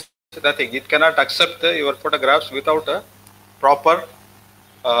 Mapillary is nothing. It cannot accept your photographs without a proper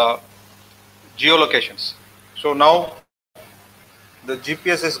geolocations. So now the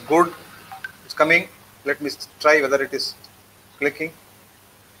GPS is good. It's coming. Let me try whether it is clicking.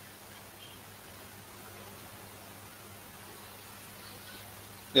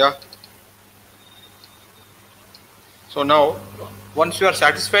 Yeah. So now, once you are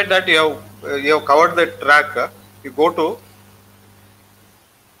satisfied that you have covered the track, you go to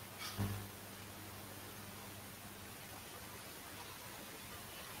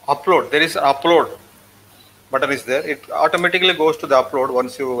upload. There is an upload button is there. It automatically goes to the upload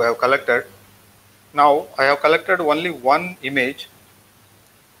once you have collected. Now I have collected only one image.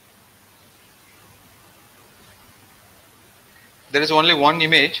 There is only one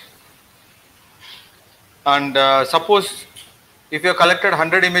image, and suppose if you have collected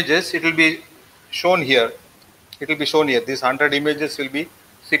 100 images, it will be shown here. It will be shown here. These 100 images will be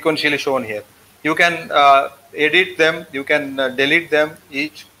sequentially shown here. You can edit them, you can delete them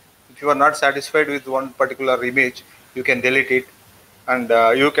each. If you are not satisfied with one particular image, you can delete it, and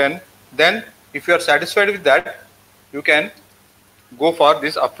you can then, if you are satisfied with that, you can go for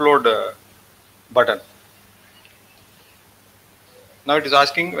this upload button. Now it is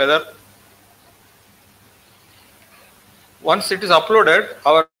asking whether once it is uploaded,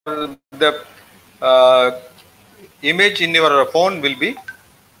 the image in your phone will be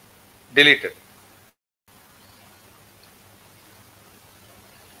deleted.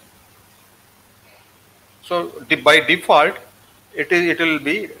 So by default, it will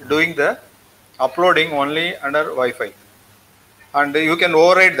be doing the uploading only under Wi-Fi, and you can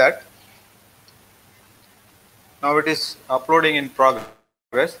override that. Now it is uploading in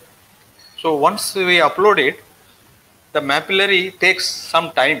progress. So once we upload it, the Mapillary takes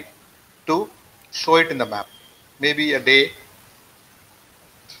some time to show it in the map, maybe a day.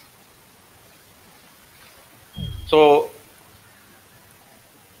 So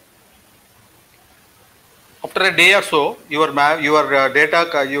after a day or so, your data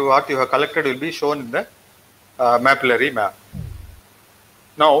what you have collected will be shown in the Mapillary map.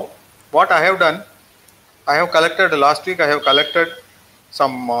 Now what I have done, I have collected last week. I have collected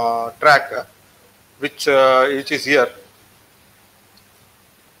some track which is here.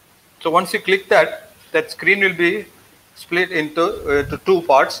 So once you click that, that screen will be split into two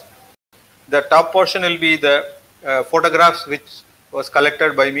parts. The top portion will be the photographs which was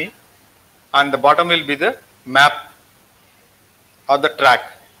collected by me, and the bottom will be the map or the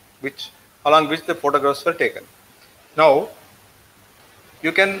track along which the photographs were taken. Now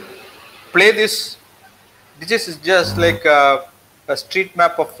you can play this. This is just like a street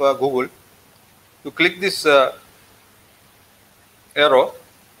map of Google. You click this arrow,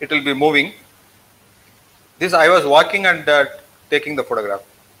 it will be moving. This I was walking and taking the photograph,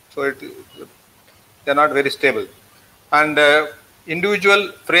 so they are not very stable. And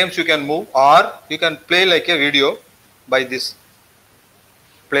individual frames you can move, or you can play like a video by this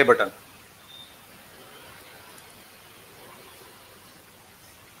play button.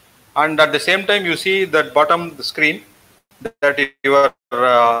 And at the same time, you see that bottom the screen that your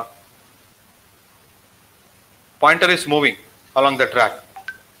pointer is moving along the track.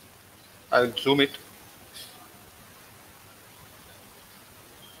 I will zoom it.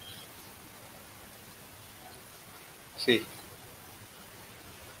 See.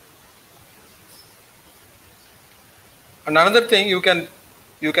 And another thing, you can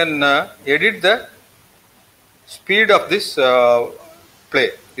edit the speed of this play.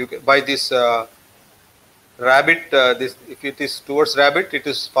 You can, by this rabbit. This, if it is towards rabbit, it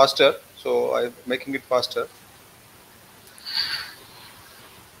is faster. So I'm making it faster.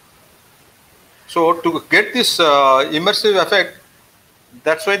 So to get this immersive effect,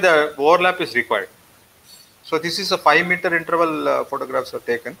 that's why the overlap is required. So this is a 5-meter interval photographs are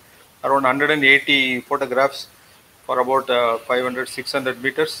taken, around 180 photographs for about 500-600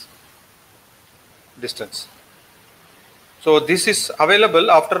 meters distance. So this is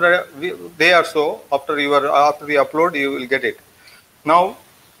available after a day or so. After the upload, you will get it. Now,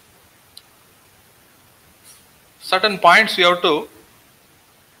 certain points you have to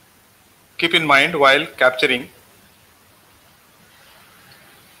keep in mind while capturing.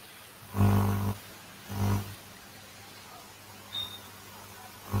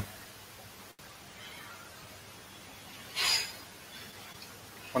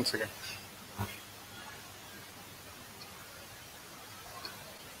 Once again.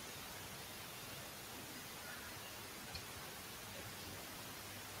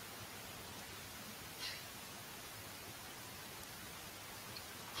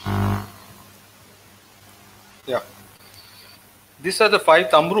 Yeah. These are the 5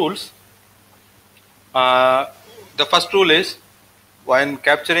 thumb rules. The first rule is, when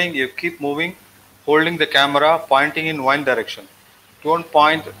capturing, you keep moving, holding the camera, pointing in one direction. Don't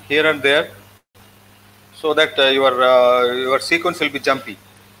point here and there, so that your sequence will be jumpy.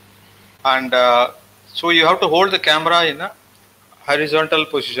 And so you have to hold the camera in a horizontal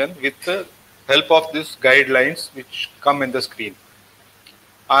position with the help of these guidelines which come in the screen.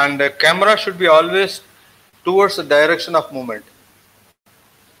 And the camera should be always towards the direction of movement.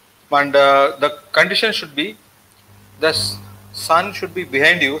 And the condition should be, the sun should be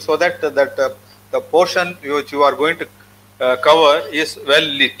behind you, so that the portion which you are going to cover is well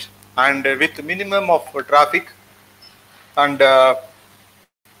lit and with minimum of traffic and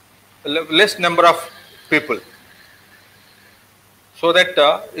less number of people, so that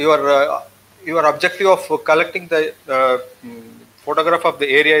your objective of collecting the photograph of the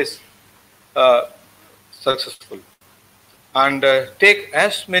area is successful. And take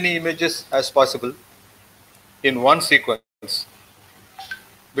as many images as possible in one sequence,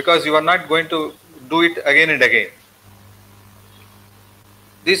 because you are not going to do it again and again.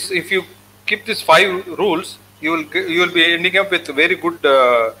 This, if you keep these 5 rules, you will be ending up with very good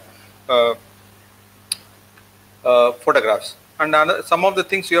photographs. And some of the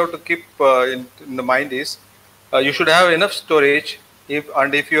things you have to keep in the mind is, you should have enough storage.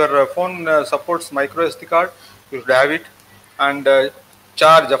 If your phone supports micro SD card, you should have it. And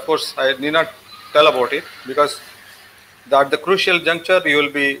charge, of course, I need not tell about it, because at the crucial juncture you will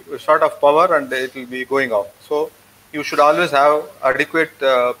be short of power and it will be going off. So you should always have adequate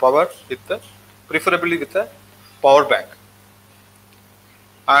power, preferably with a power bank.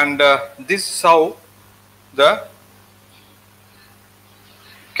 And this is how the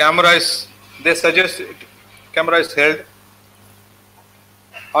camera is. They suggest camera is held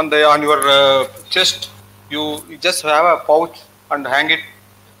on your chest. You just have a pouch and hang it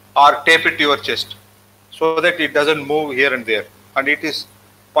or tape it to your chest, so that it doesn't move here and there, and it is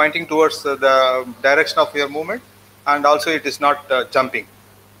pointing towards the direction of your movement, and also it is not jumping.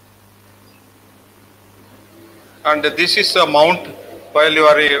 And this is a mount while you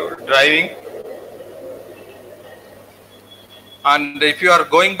are driving. And if you are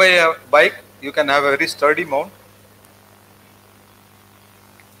going by a bike, you can have a very sturdy mount.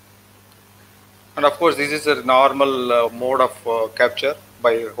 And of course, this is a normal mode of capture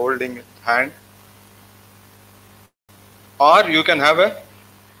by holding hand. Or you can have a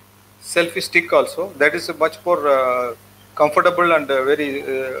selfie stick also. That is a much more comfortable and very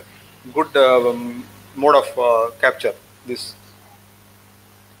good mode of capture. This.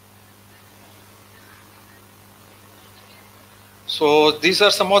 So these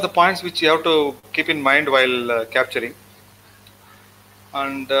are some of the points which you have to keep in mind while capturing.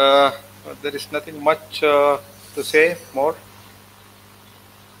 And there is nothing much to say more.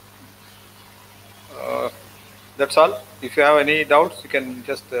 That's all. If you have any doubts, you can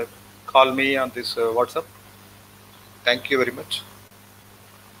just call me on this WhatsApp. Thank you very much.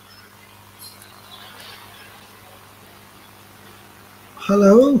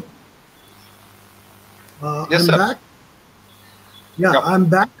 Hello. Yes, I'm sir. back. Yeah, Yep. I'm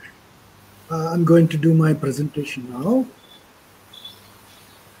back. I'm going to do my presentation now.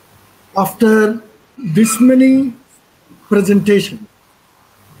 After this many presentations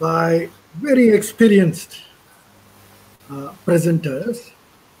by very experienced presenters.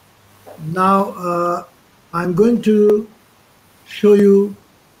 Now I'm going to show you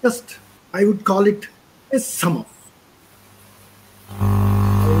just, I would call it a sum up.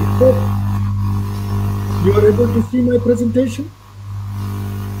 I hope you are able to see my presentation.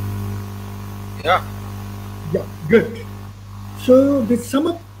 Yeah. Yeah, good. So the sum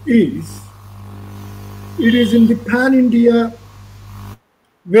up is, it is in the Pan India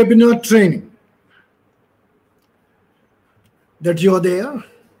webinar training that you're there.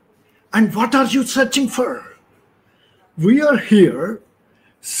 And what are you searching for? We are here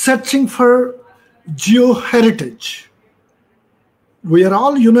searching for geoheritage. We are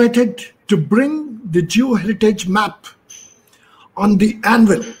all united to bring the geoheritage map on the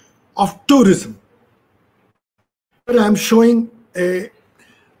anvil of tourism. Here I am showing a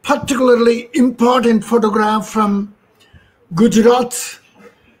particularly important photograph from Gujarat's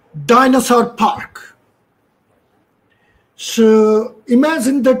dinosaur park. So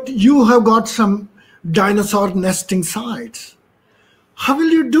imagine that you have got some dinosaur nesting sites. How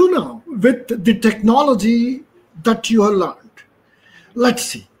will you do now with the technology that you have learned? Let's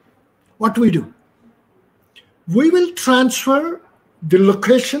see what we do. We will transfer the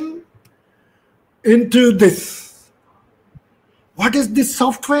location into this. What is this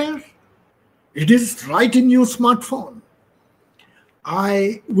software? It is right in your smartphone.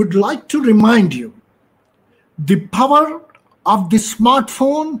 I would like to remind you the power of the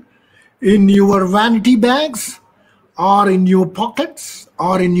smartphone in your vanity bags or in your pockets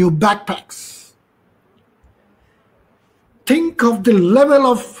or in your backpacks. Think of the level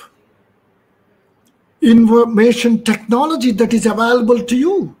of information technology that is available to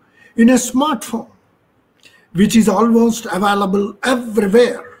you in a smartphone, which is almost available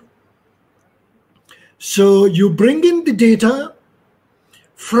everywhere. So you bring in the data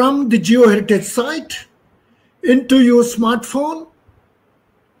from the Geoheritage site into your smartphone,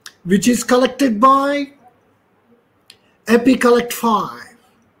 which is collected by EpiCollect 5.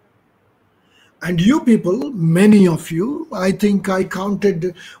 And you people, many of you, I think I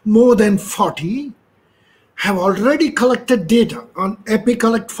counted more than 40, have already collected data on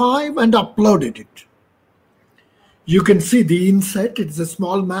EpiCollect 5 and uploaded it. You can see the inset, it's a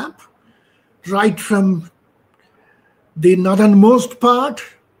small map, right from the northernmost part,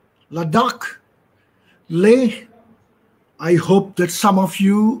 Ladakh, Leh. I hope that some of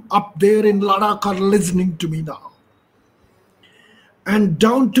you up there in Ladakh are listening to me now. And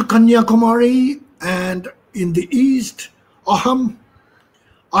down to Kanyakumari, and in the east, Assam,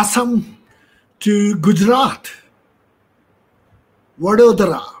 to Gujarat,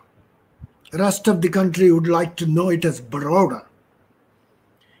 Vadodara. The rest of the country would like to know it as Baroda.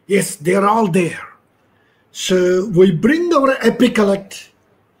 Yes, they're all there. So we bring our EpiCollect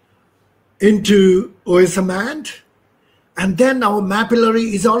into OSMAND, and then our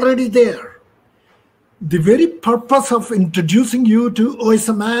Mapillary is already there. The very purpose of introducing you to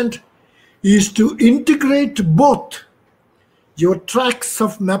OSMAND is to integrate both your tracks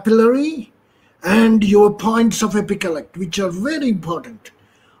of Mapillary and your points of EpiCollect, which are very important,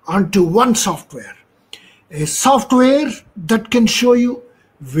 onto one software. A software that can show you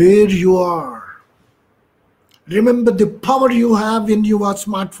where you are. Remember the power you have in your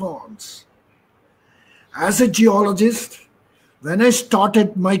smartphones. As a geologist, when I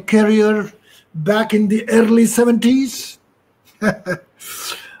started my career back in the early 70s,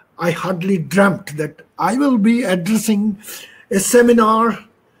 I hardly dreamt that I will be addressing a seminar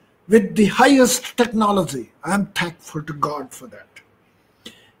with the highest technology. I'm thankful to God for that.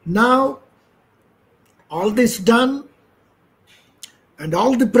 Now, all this done, and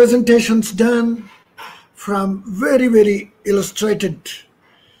all the presentations done from very, very illustrated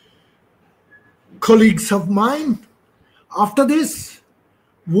colleagues of mine. After this,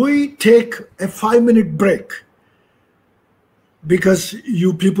 we take a 5-minute break because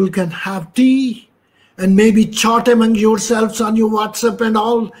you people can have tea and maybe chat among yourselves on your WhatsApp and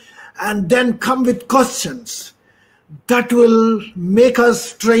all, and then come with questions that will make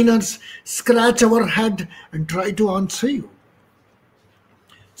us trainers scratch our head and try to answer you.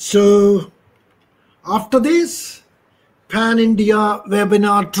 So after this Pan India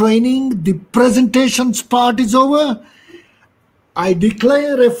webinar training, the presentations part is over. I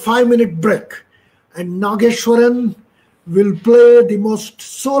declare a 5-minute break, and Nageshwaran will play the most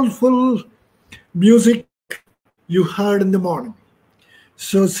soulful music you heard in the morning.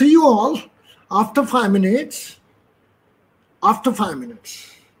 So see you all after 5 minutes. After 5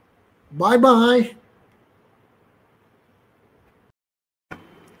 minutes. Bye-bye.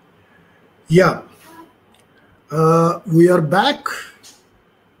 Yeah. We are back,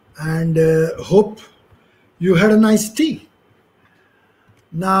 and hope You had a nice tea.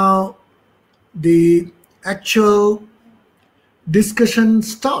 Now the actual discussion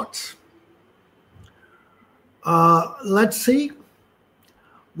starts. Let's see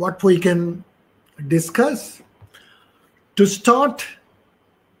what we can discuss. To start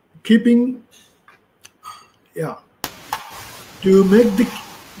keeping, to make the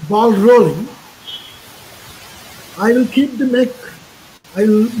ball rolling, I will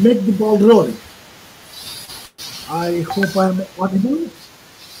make the ball rolling. I hope I am audible.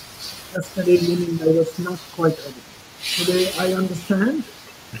 Yesterday evening I was not quite audible. Today I understand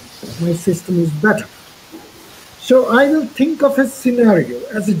my system is better. So I will think of a scenario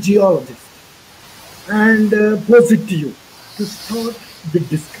as a geologist and pose it to you to start the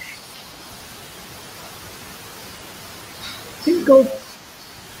discussion. Think of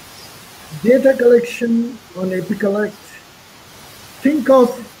data collection on Epicollect. Think of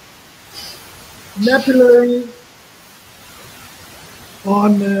Mapillary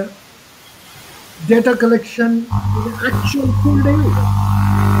on data collection in actual field area.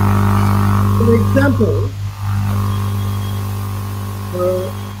 For example,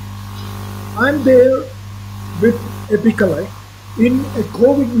 I'm there with Epicollect in a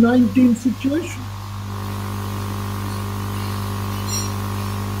COVID-19 situation.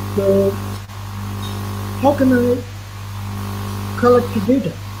 So how can I collect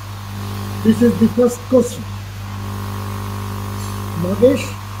data? This is the first question. Nagesh,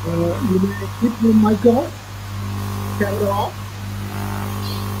 you may keep your mic on, camera off.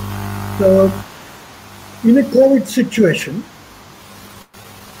 So in a COVID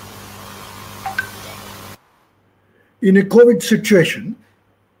situation,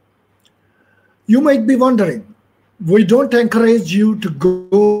 you might be wondering, we don't encourage you to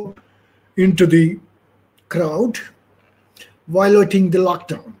go into the crowd, violating the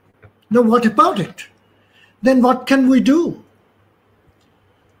lockdown. Now, what about it? Then what can we do?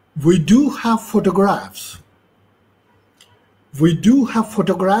 We do have photographs. We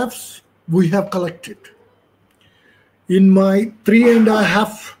have collected. In my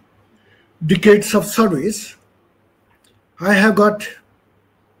 3.5 decades of service, I have got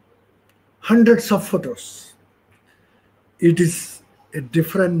hundreds of photos. It is a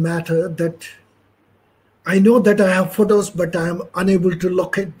different matter that I know that I have photos, but I am unable to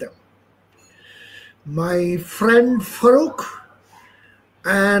locate them. My friend Farooq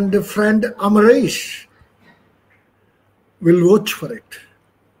and friend Amaresh will watch for it.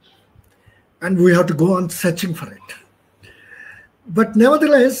 And we have to go on searching for it. But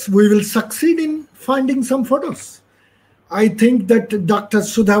nevertheless, we will succeed in finding some photos. I think that Dr.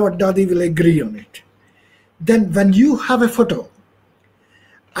 Sudha Vaddadi will agree on it. Then when you have a photo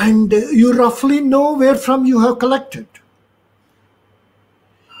and you roughly know where from you have collected,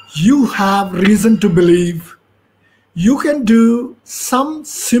 you have reason to believe you can do some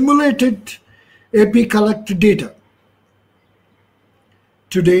simulated Epicollect data.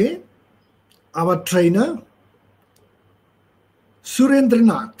 Today, our trainer,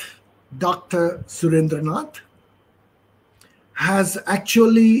 Surendranath, Dr. Surendranath, has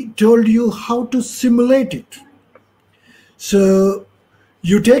actually told you how to simulate it. So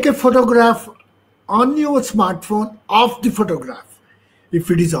you take a photograph on your smartphone of the photograph. If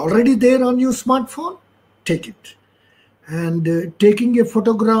it is already there on your smartphone, take it. And taking a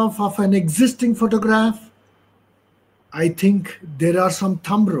photograph of an existing photograph, I think there are some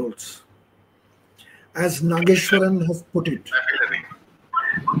thumb rules, as Nageshwaran has put it.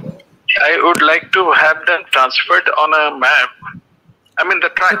 I would like to have them transferred on a map. I mean the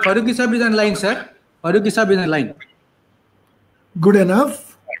track. Farooq Isab is online, sir. Farooq Isab is online. Good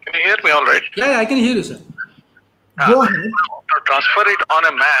enough. Can you hear me all right? Yeah, I can hear you, sir. Go ahead. To transfer it on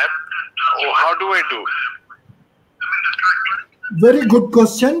a map, how do I do? Very good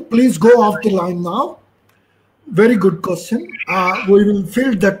question. Please go off the line now. Very good question. We will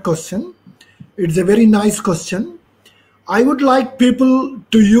field that question. It's a very nice question. I would like people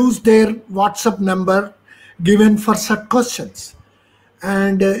to use their WhatsApp number given for such questions.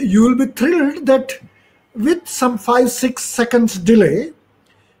 And you will be thrilled that with some 5-6 seconds delay,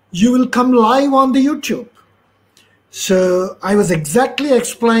 you will come live on the YouTube. So I was exactly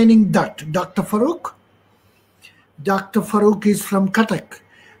explaining that. Dr. Farooq is from Cuttack,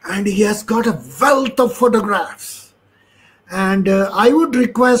 and he has got a wealth of photographs. And I would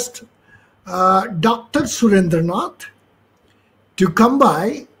request Dr. Surendranath to come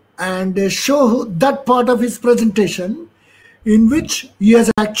by and show that part of his presentation in which he has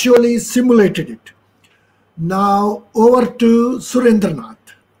actually simulated it. Now over to Surendranath.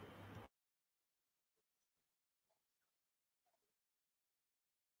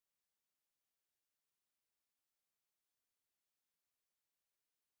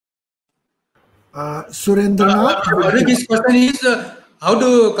 Surendranath. I think his question is how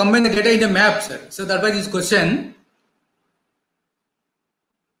to combine the data in the map, sir. So that was his question.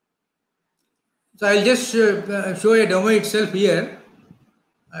 So I'll just show a demo itself here.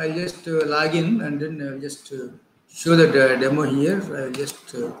 I'll just log in and then I'll just show the demo here. I'll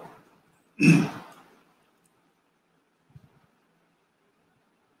just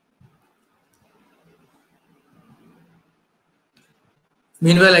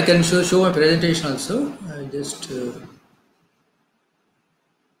meanwhile I can show my presentation also. I'll just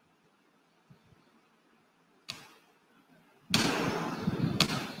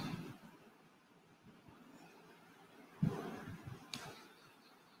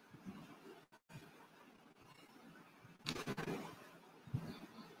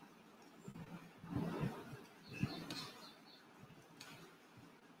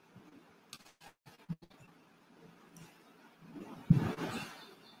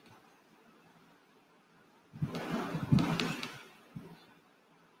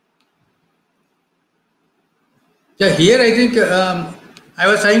yeah, here I think I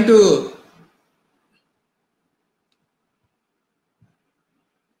was trying to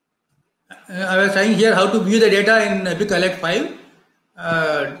here how to view the data in Epic Collect 5,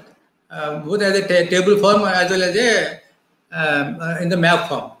 both as a table form as well as a in the map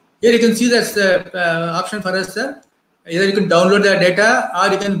form. Here you can see that's the option for us, sir. Either you can download the data or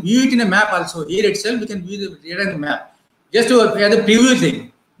you can view it in a map also. Here itself you can view the data in the map. Just to have the preview thing.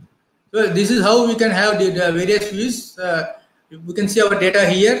 So this is how we can have the various views. We can see our data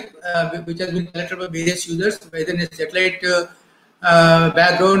here, which has been collected by various users, whether in a satellite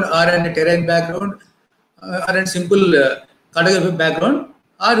background or in a terrain background or in simple cartographic background,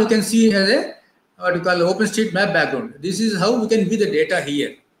 or you can see as a what we call OpenStreetMap background. This is how we can view the data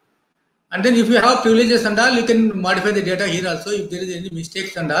here. And then if you have privileges and all, you can modify the data here also. If there is any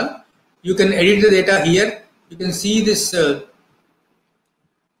mistakes and all, you can edit the data here. You can see this.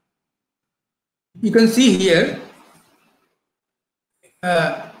 You can see here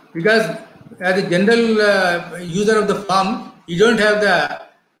because as a general user of the form, you don't have the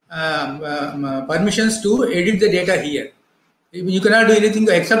permissions to edit the data here. You cannot do anything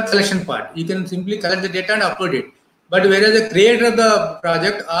except collection part. You can simply collect the data and upload it. But whereas the creator of the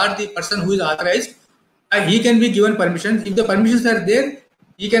project or the person who is authorized, he can be given permissions. If the permissions are there,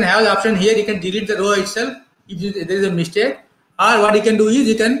 he can have the option here. He can delete the row itself if there is a mistake. Or what he can do is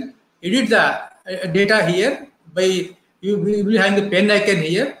he can edit the data here by you will have the pen icon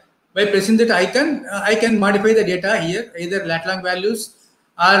here. By pressing that icon, I can modify the data here, either lat-long values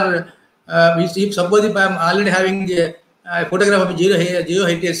or if suppose if I am already having a photograph of a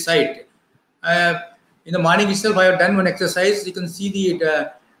Geoheritage site. In the morning itself, I have done one exercise. You can see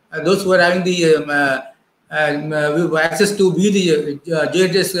the those who are having the access to view the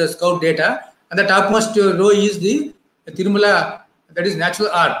Geoheritage scout data. And the topmost row is the Tirumala, that is natural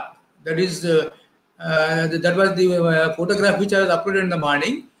art. That is that was the photograph which I was uploaded in the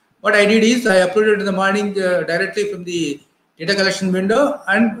morning. What I did is I uploaded in the morning directly from the data collection window,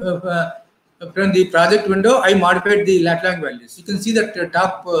 and from the project window I modified the lat-long values. You can see that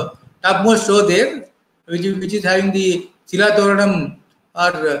topmost row there, which is having the Silatoranam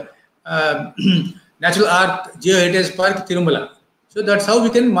or natural art Geoheritage Park Tirumala. So that's how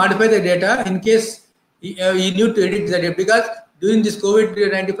we can modify the data in case you need to edit the data, because during this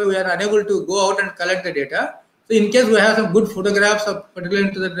COVID-19 we are unable to go out and collect the data. So in case we have some good photographs of particular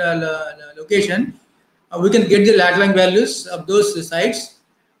into the location, we can get the lat-long values of those sites,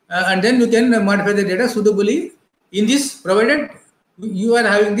 and then we can modify the data suitably. In this, provided you are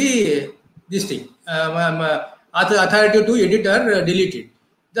having this thing authority to edit or delete it.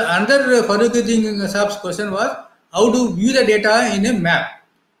 The another Farooq Saab's question was how to view the data in a map.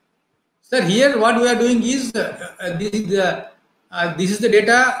 Sir, here what we are doing is this is the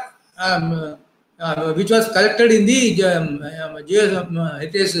data which was collected in the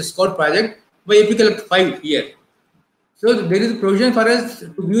Geoheritage Scout project by Epic Collect 5 here. So there is a provision for us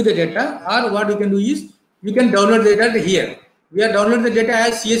to view the data, or what we can do is we can download the data here. We are download the data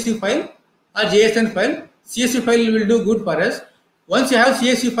as CSV file or JSON file. CSV file will do good for us. Once you have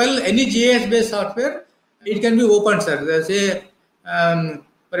CSV file, any GIS based software, it can be opened, sir. Say,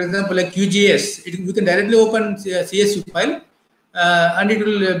 for example, like QGIS, we can directly open CSV file and it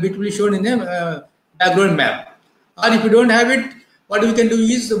will be shown in a background map. Or if you don't have it, what we can do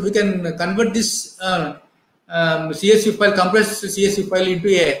is we can convert this CSV file, compressed CSV file into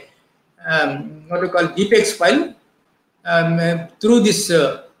a what we call GPX file through this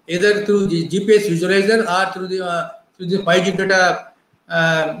either through the GPS visualizer or through the 5G data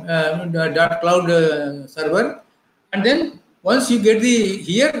 .cloud server, and then once you get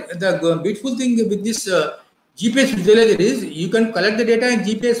the beautiful thing with this GPS visualizer is you can collect the data in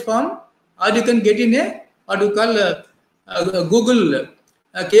GPS form, or you can get in a what you call a Google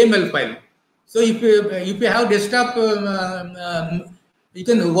KML file. So if you have desktop, you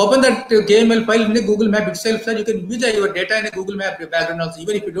can open that KML file in a Google Map itself, sir. You can use your data in a Google Map background also,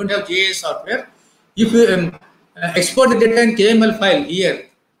 even if you don't have GIS software. If you export the data in KML file here,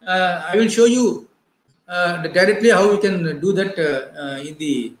 I will show you directly how we can do that in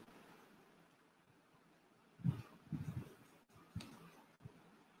the.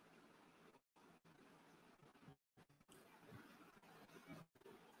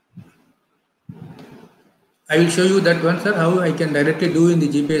 I will show you that one, sir, how I can directly do in the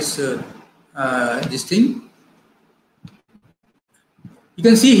GPS this thing. You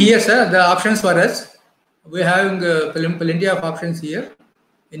can see here, sir, the options for us. We're having plenty of options here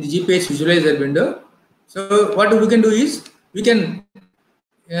in the GPS visualizer window. So what we can do is, we can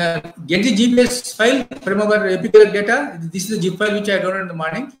get the GPS file from our API data. This is the zip file which I downloaded in the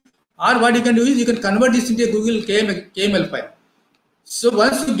morning. Or what you can do is, you can convert this into a Google KML file. So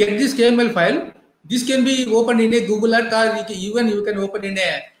once you get this KML file, this can be opened in a Google Earth, or even you can open in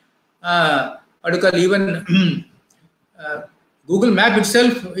a what you call even Google Map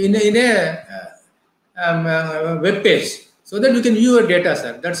itself in a web page, so that we can view your data,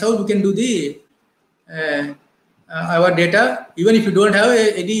 sir. That's how we can do the our data, even if you don't have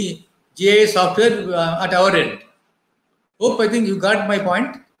any GIS software at our end. I think you got my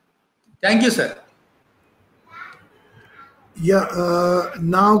point. Thank you, sir. Yeah.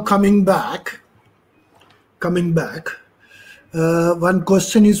 Now coming back. One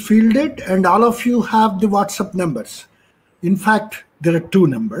question is fielded, and all of you have the WhatsApp numbers. In fact, there are two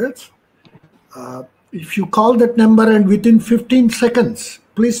numbers. If you call that number and within 15 seconds,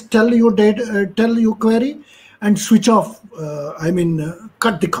 please tell your data, tell your query, and switch off.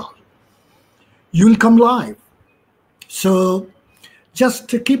 Cut the call. You will come live. So just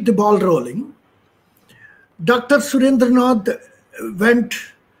to keep the ball rolling. Dr. Surendranath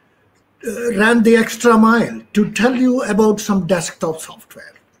ran the extra mile to tell you about some desktop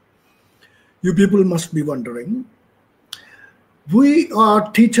software. You people must be wondering. We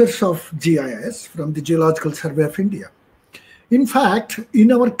are teachers of GIS from the Geological Survey of India. In fact,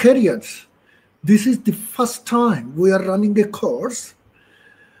 in our careers, this is the first time we are running a course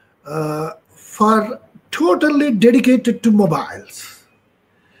for totally dedicated to mobiles.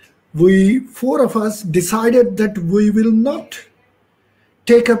 Four of us decided that we will not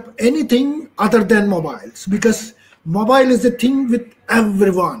take up anything other than mobiles, because mobile is a thing with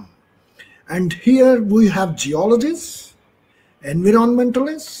everyone. And here we have geologists,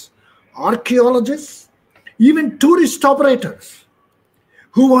 environmentalists, archaeologists, even tourist operators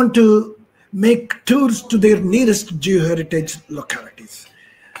who want to make tours to their nearest geoheritage localities.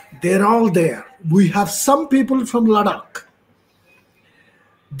 They're all there. We have some people from Ladakh.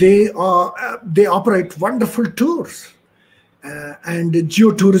 They operate wonderful tours. And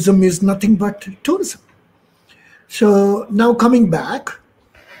geotourism is nothing but tourism. So now coming back,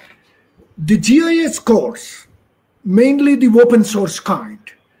 the GIS course, mainly the open source kind.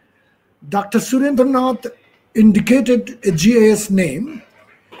 Dr. Surendranath indicated a GIS name.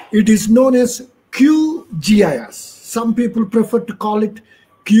 It is known as QGIS. Some people prefer to call it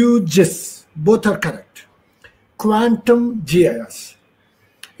QGIS. Both are correct. Quantum GIS.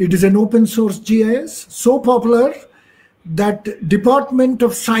 It is an open source GIS, so popular that Department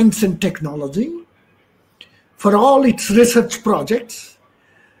of Science and Technology, for all its research projects,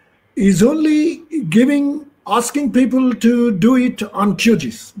 is only asking people to do it on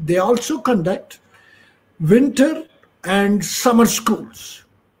QGIS. They also conduct winter and summer schools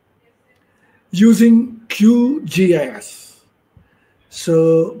using QGIS.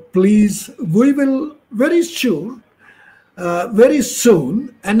 So please, we will very soon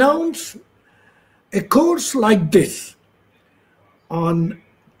announce a course like this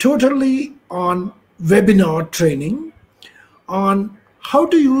totally on webinar training on how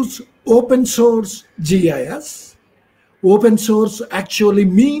to use open source GIS. Open source actually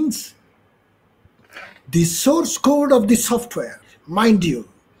means the source code of the software. Mind you,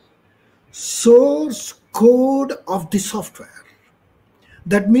 source code of the software.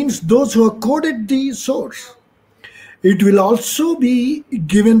 That means those who have coded the source. It will also be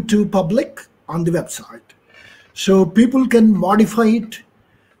given to public on the website. So people can modify it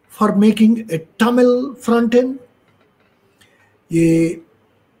for making a Tamil front end, a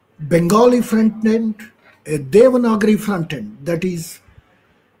Bengali front end, a Devanagari front end. That is,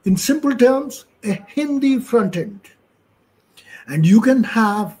 in simple terms, a Hindi front end. And you can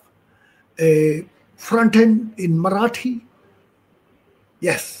have a front end in Marathi,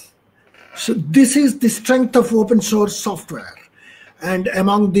 Yes. So this is the strength of open source software. And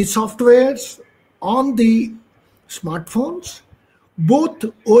among the softwares on the smartphones, both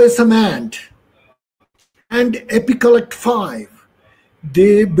OSMAND and Epicollect 5,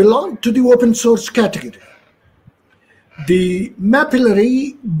 they belong to the open source category. The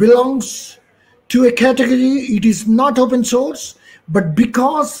Mapillary belongs to a category, it is not open source, but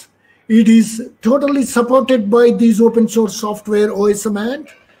because it is totally supported by these open source software OSMAND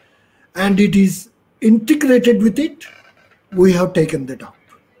and it is integrated with it, we have taken that up.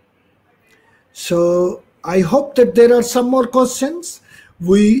 So I hope that there are some more questions.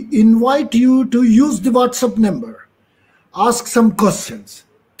 We invite you to use the WhatsApp number, ask some questions.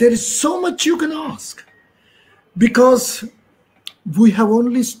 There is so much you can ask because we have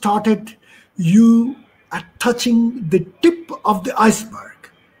only started you at touching the tip of the iceberg.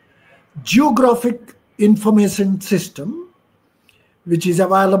 Geographic information system, which is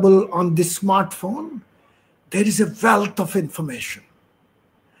available on the smartphone, there is a wealth of information.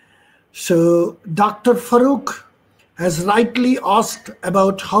 So Dr. Farooq has rightly asked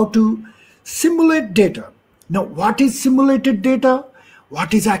about how to simulate data. Now, what is simulated data?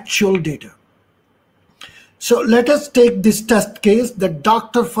 What is actual data? So let us take this test case that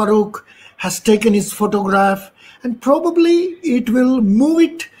Dr. Farooq has taken his photograph and probably it will move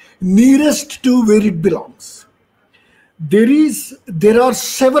it nearest to where it belongs. There are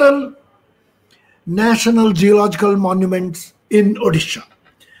several national geological monuments in Odisha.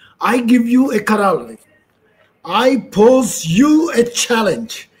 I give you a corollary. I pose you a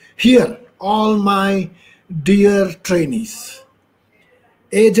challenge. Here, all my dear trainees,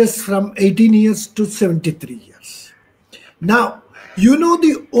 ages from 18 years to 73 years. Now, you know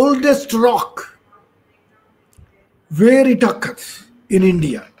the oldest rock, where it occurs in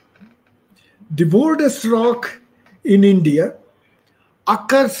India. The oldest rock in India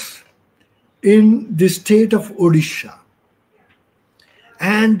occurs in the state of Odisha.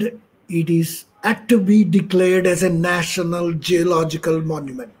 And it is at to be declared as a national geological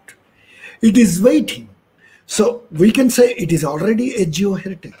monument. It is waiting. So we can say it is already a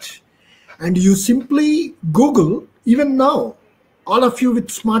geoheritage. And you simply Google, even now, all of you with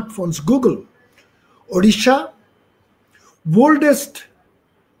smartphones, Google Odisha, oldest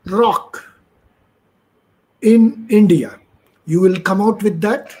rock in India. You will come out with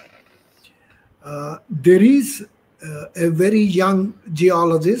that. There is a very young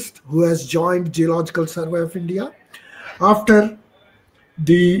geologist who has joined Geological Survey of India after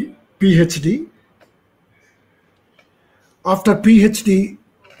the PhD. After PhD,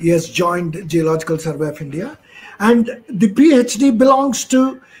 he has joined Geological Survey of India, and the PhD belongs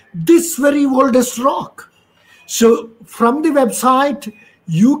to this very oldest rock. So from the website,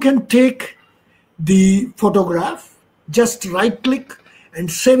 you can take the photograph, just right click and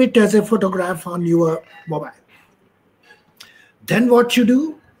save it as a photograph on your mobile. Then what you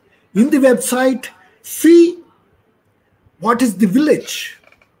do, in the website, see what is the village.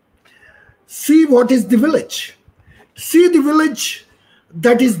 See what is the village. See the village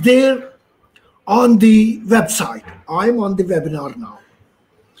that is there on the website. I'm on the webinar now.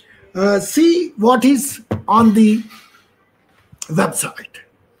 See what is on the website.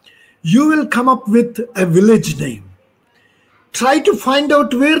 You will come up with a village name. Try to find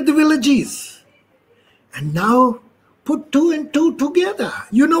out where the village is. And now put 2 and 2 together.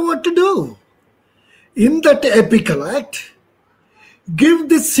 You know what to do. In that Epicollect, give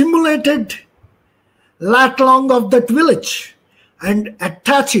the simulated lat long of that village and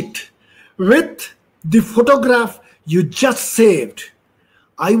attach it with the photograph you just saved.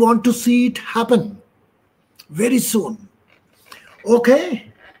 I want to see it happen very soon.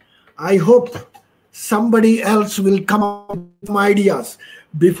 Okay? I hope somebody else will come up with some ideas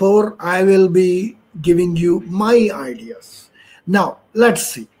before I will be giving you my ideas. Now, let's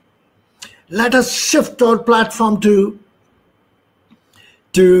see. Let us shift our platform to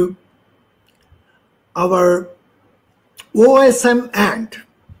our OSMAND.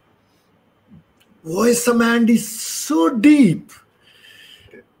 OSMAND is so deep.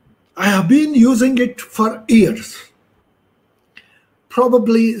 I have been using it for years.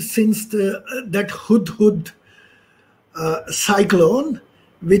 Probably since that Hudhud cyclone,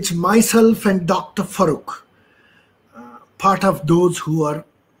 which myself and Dr. Farooq, part of those who are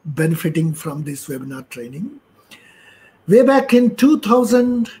benefiting from this webinar training, way back in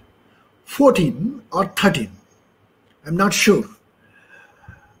 2014 or 13, I'm not sure,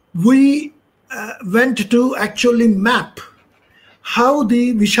 we went to actually map how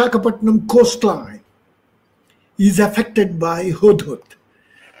the Visakhapatnam coastline is affected by Hudhud,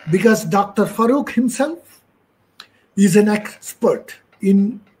 because Dr. Farooq himself is an expert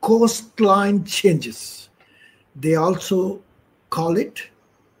in coastline changes. They also call it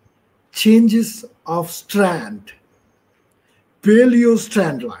changes of strand, paleo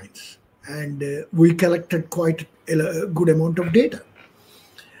strand lines, and we collected quite a good amount of data.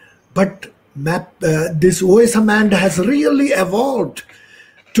 But this OSMAND has really evolved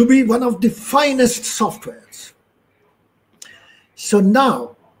to be one of the finest softwares. So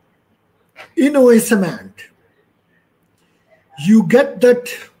now, in OSMAND, you get that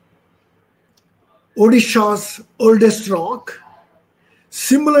Odisha's oldest rock,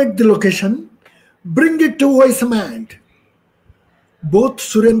 simulate the location, bring it to OSMAND. Both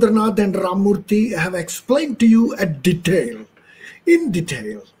Surendranath and Ramamurthy have explained to you in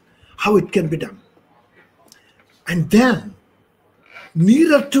detail, how it can be done. And then,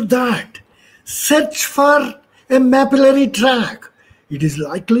 nearer to that, search for a mapillary track. It is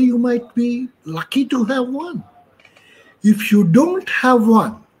likely you might be lucky to have one. If you don't have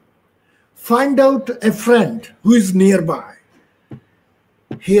one, find out a friend who is nearby.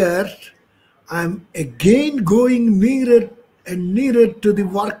 Here, I'm again going nearer and nearer to the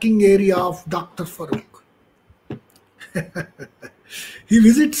working area of Dr. Farooq. He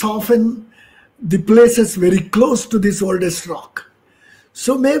visits often the places very close to this oldest rock.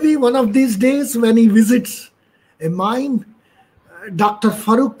 So maybe one of these days when he visits a mine, Dr.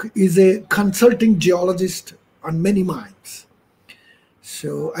 Farooq is a consulting geologist on many mines.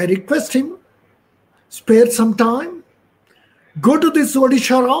 So I request him, spare some time, go to this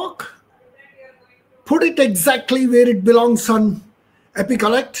Odisha rock, put it exactly where it belongs on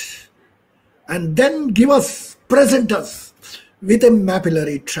EpiCollect, and then present us with a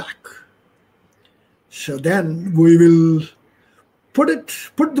mapillary track. So then we will put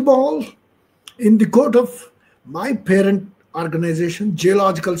the ball in the court of my parent organization,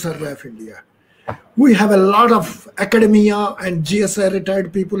 Geological Survey of India. We have a lot of academia and GSI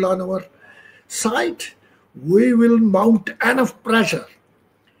retired people on our site. We will mount enough pressure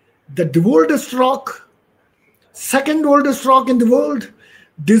that the oldest rock, second oldest rock in the world,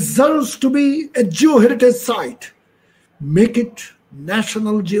 deserves to be a geoheritage site. Make it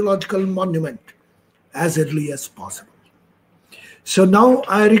National Geological Monument as early as possible. So now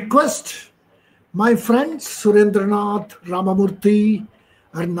I request my friends Surendranath, Ramamurthy,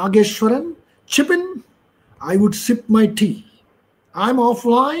 and Nageshwaran, chip in. I would sip my tea. I'm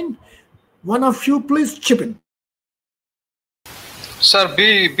offline. One of you please chip in. Sir,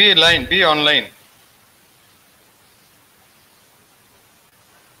 be online.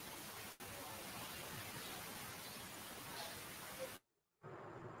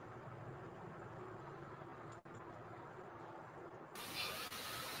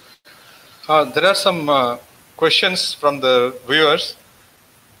 There are some questions from the viewers.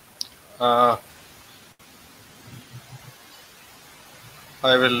 I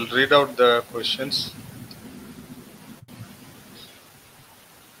will read out the questions.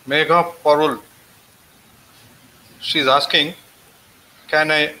 Megha Parul, she is asking,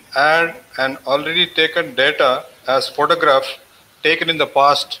 can I add an already taken data as photograph taken in the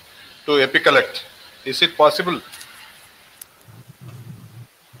past to EpiCollect? Is it possible?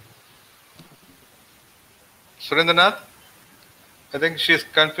 Surendranath, I think she is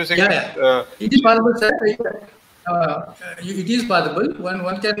confusing. Yeah. It is possible, sir. It is possible.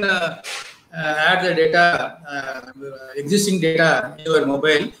 One can add the data, existing data in your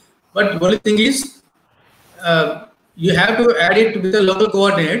mobile. But the only thing is, you have to add it with the local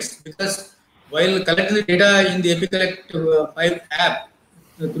coordinates, because while collecting the data in the EpiCollect 5 app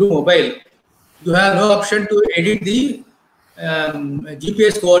through mobile, you have no option to edit the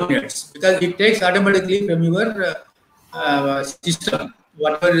GPS coordinates, because it takes automatically from your system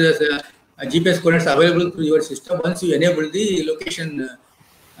whatever is GPS coordinates available through your system once you enable the location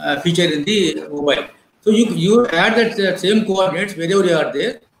feature in the mobile. So you add that same coordinates wherever you are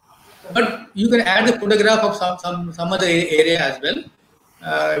there, but you can add the photograph of some other area as well,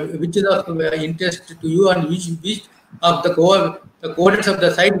 which is of interest to you, and which of the coordinates of the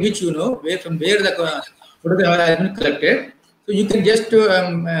site which you know from where the photograph has been collected. So you can just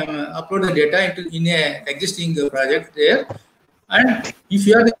upload the data in a existing project there. And if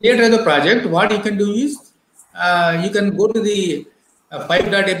you are the creator of the project, what you can do is you can go to the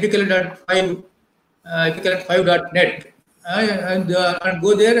 5.epicollect5.net and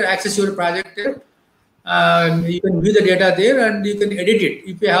go there, access your project there. You can view the data there and you can edit it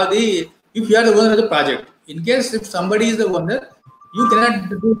if you are the owner of the project. In case if somebody is the owner, you cannot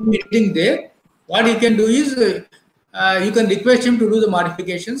do anything there. What you can do is you can request him to do the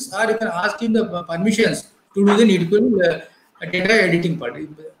modifications, or you can ask him the permissions to do the needful data editing part.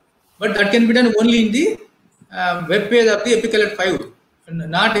 But that can be done only in the web page of the EpiCollect 5.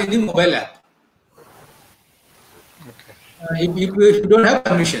 not in the mobile app. Okay. If you don't have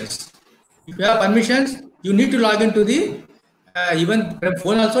permissions. If you have permissions, you need to log into the, even from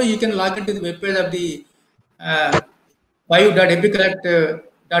phone also, you can log into the web page of the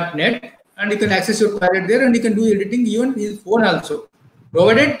 5.epicollect.net and you can access your project there and you can do editing even in phone also.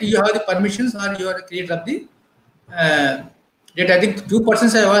 Provided you have the permissions or you are creator of the data. I think two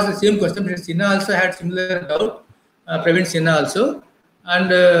persons have asked the same question. Sinha also had similar doubt, Praveen Sinha also.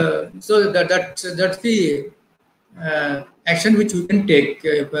 And so that's the action which we can take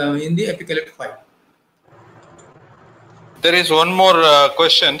in the Epicollect file. There is one more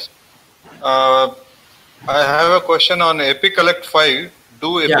question. I have a question on Epicollect 5.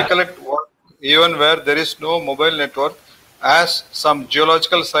 Do Epicollect work even where there is no mobile network, as some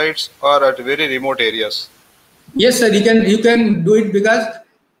geological sites are at very remote areas? Yes, sir. You can do it because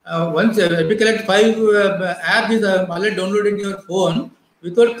once Epicollect 5 app is already downloaded in your phone,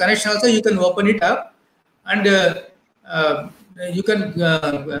 without connection also you can open it up and you can.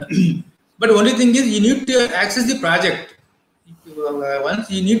 But only thing is you need to access the project. Once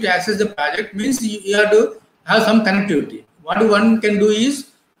you need to access the project means you have to have some connectivity. What one can do is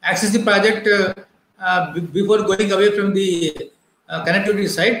access the project before going away from the connectivity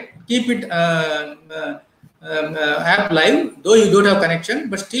site. Keep it app live, though you don't have connection,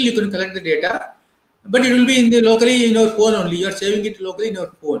 but still you can collect the data. But it will be in the locally in your phone only. You are saving it locally in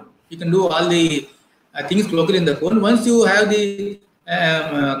your phone. You can do all the things locally in the phone. Once you have the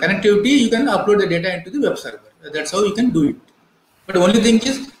connectivity, you can upload the data into the web server. That's how you can do it. But the only thing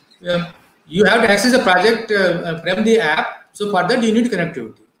is you have to access the project from the app. So for that you need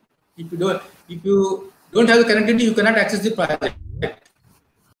connectivity. If you don't have the connectivity, you cannot access the project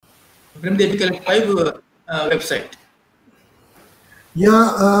from the Epicollect 5 website.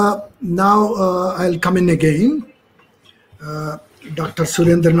 Yeah, now I'll come in again. Dr.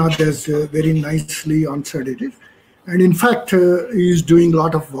 Surendranath has very nicely answered it. And in fact, he is doing a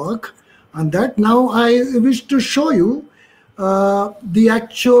lot of work on that. Now I wish to show you the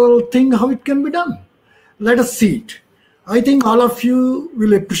actual thing, how it can be done. Let us see it. I think all of you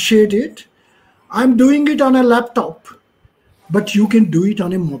will appreciate it. I'm doing it on a laptop, but you can do it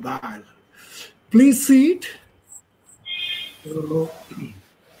on a mobile. Please see it.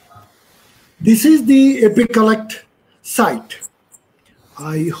 This is the Epicollect site.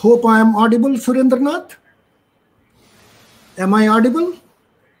 I hope I am audible, Surendranath. Am I audible?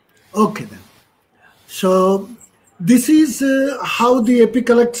 Okay then. So this is how the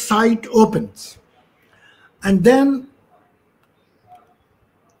Epicollect site opens. And then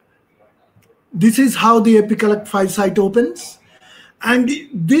this is how the Epicollect 5 site opens. And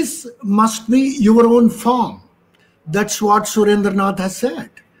this must be your own form. That's what Surendranath has said.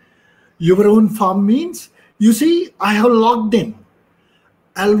 Your own form means, you see, I have logged in.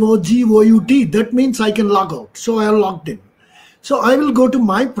 LOGOUT, that means I can log out. So I have logged in. So I will go to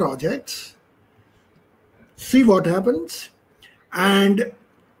my projects, see what happens. And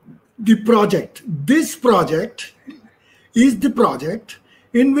the project, this project is the project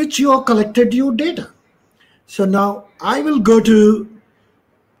in which you have collected your data. So now I will go to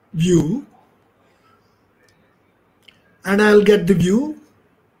view and I'll get the view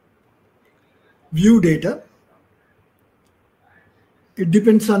data. It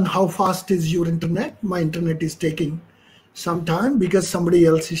depends on how fast is your internet. My internet is taking some time because somebody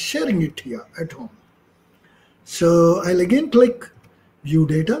else is sharing it here at home. So I'll again click view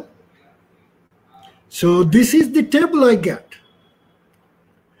data. So this is the table I get.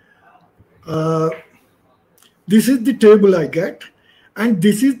 This is the table I get, and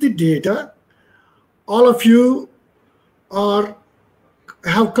this is the data all of you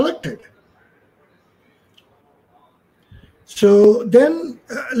have collected. So then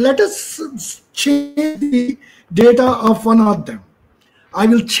let us change the data of one of them. I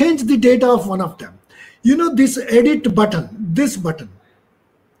will change the data of one of them. You know this edit button, this button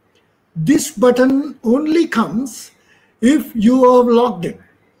only comes if you are logged in.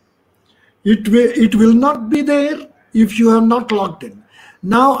 It will not be there if you are not logged in.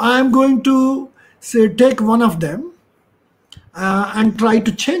 Now I am going to say take one of them and try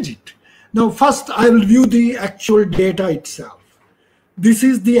to change it. Now first I will view the actual data itself. This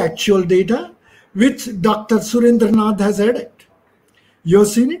is the actual data which Dr. Surendranath has added. You have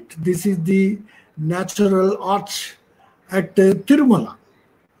seen it. This is the natural arch at Tirumala.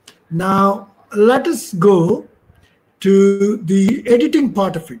 Now let us go to the editing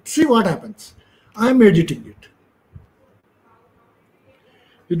part of it. See what happens. I am editing it.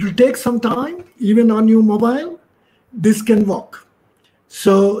 It will take some time. Even on your mobile, this can work.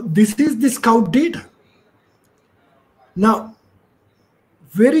 So this is the scout data. Now,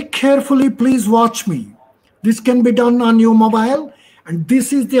 Very carefully, please watch me. This can be done on your mobile, and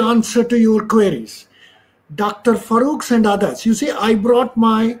this is the answer to your queries. Dr. Farouk's and others. You see, I brought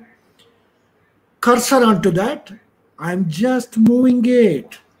my cursor onto that. I'm just moving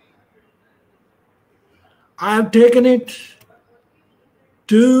it. I have taken it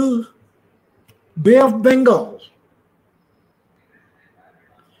to Bay of Bengal.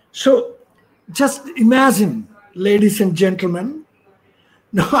 So just imagine, ladies and gentlemen,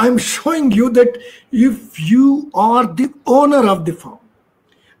 now I'm showing you that if you are the owner of the farm.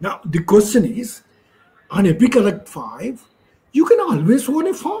 Now the question is, on EpiCollect 5, you can always own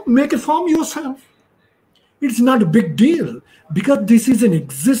a farm, make a farm yourself. It's not a big deal because this is an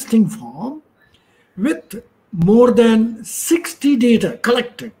existing farm with more than 60 data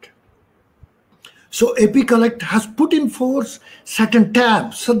collected. So EpiCollect has put in force certain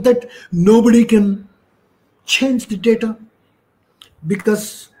tabs so that nobody can change the data,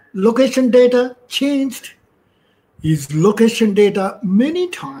 because location data changed is location data many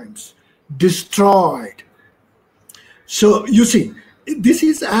times destroyed. So you see, this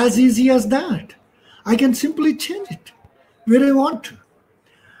is as easy as that. I can simply change it where I want to.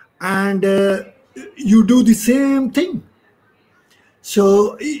 And you do the same thing.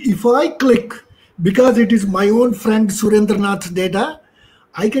 So if I click, because it is my own friend Surendranath's data,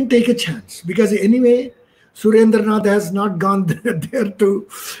 I can take a chance, because anyway, Surendranath has not gone there to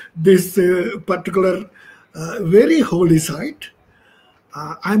this particular very holy site.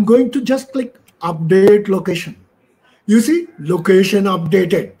 I'm going to just click update location. You see, location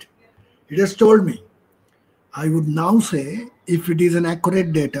updated. It has told me. I would now say, if it is an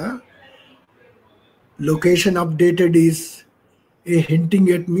accurate data, location updated is hinting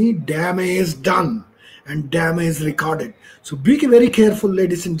at me damage done and damage recorded. So be very careful,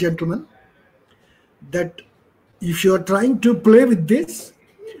 ladies and gentlemen, that if you are trying to play with this,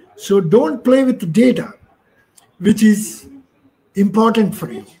 so don't play with data which is important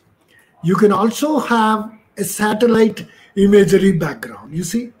for you. You can also have a satellite imagery background. You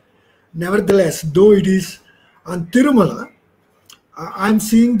see, nevertheless, though it is on Tirumala, I'm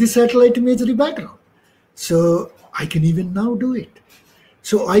seeing the satellite imagery background. So I can even now do it.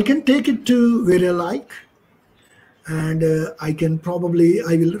 So I can take it to where I like, and I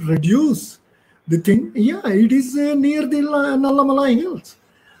will reduce the thing. Yeah, it is near the Nallamala Hills.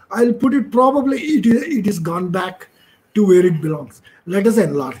 I'll put it, probably it is gone back to where it belongs. Let us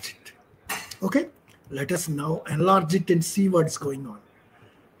enlarge it. Okay, let us now enlarge it and see what's going on.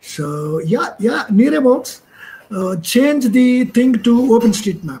 So yeah, nearabouts. Change the thing to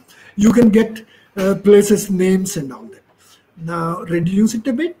OpenStreetMap. You can get places, names and all that. Now reduce it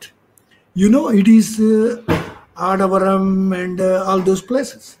a bit. You know, it is Adavaram and all those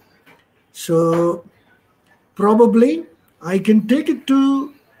places. So probably I can take it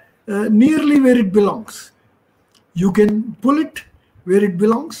to nearly where it belongs. You can pull it where it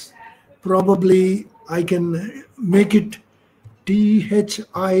belongs. Probably I can make it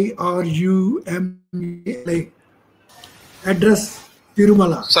THIRUMALA. Address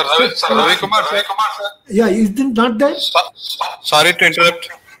Tirumala. Sir, Ravi Kumar, sir. Yeah, is it not that? Sorry to interrupt.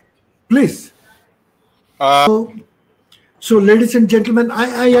 Please. So ladies and gentlemen,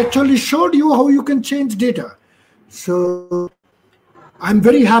 I actually showed you how you can change data. So I'm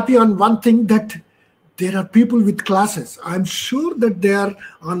very happy on one thing, that there are people with classes. I'm sure that they are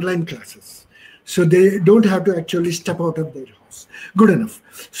online classes. So they don't have to actually step out of their house. Good enough.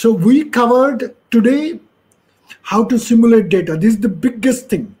 So we covered today how to simulate data. This is the biggest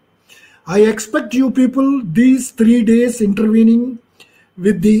thing. I expect you people these 3 days intervening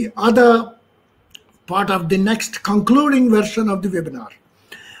with the other part of the next concluding version of the webinar.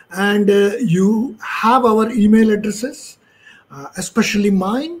 And you have our email addresses, especially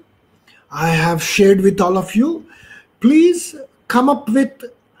mine. I have shared with all of you. Please come up with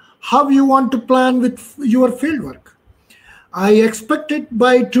how you want to plan with your fieldwork. I expect it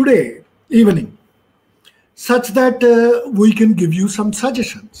by today evening, such that we can give you some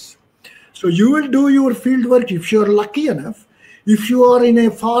suggestions. So you will do your fieldwork if you're lucky enough. If you are in a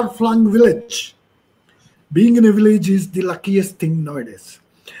far-flung village, being in a village is the luckiest thing nowadays.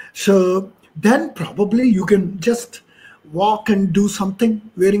 So then probably you can just walk and do something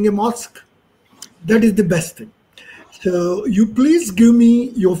wearing a mask. That is the best thing. So you please give me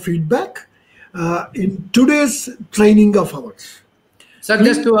your feedback in today's training of ours. Sir,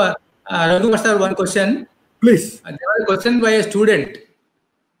 just to Raghu sir, one question. Please. There was a question by a student.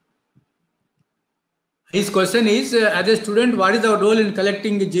 His question is, as a student, what is our role in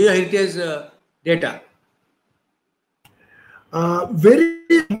collecting geoheritage data? Very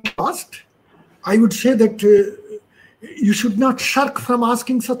fast. I would say that you should not shirk from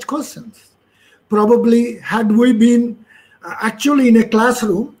asking such questions. Probably had we been actually in a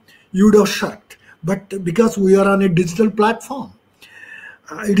classroom, you would have shirked. But because we are on a digital platform,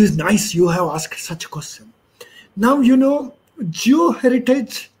 it is nice you have asked such a question. Now, you know,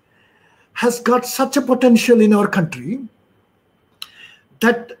 geoheritage has got such a potential in our country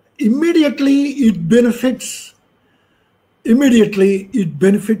that immediately it benefits the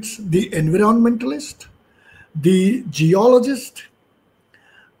environmentalist, the geologist,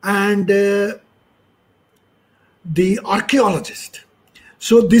 and the archaeologist.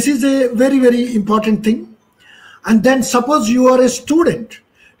 So this is a very, very important thing. And then suppose you are a student,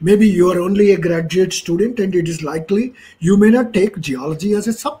 maybe you are only a graduate student, and it is likely you may not take geology as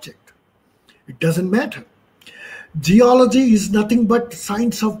a subject. It doesn't matter. Geology is nothing but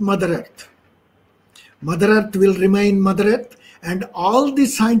science of Mother Earth. Mother Earth will remain Mother Earth, and all the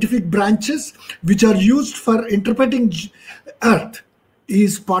scientific branches which are used for interpreting Earth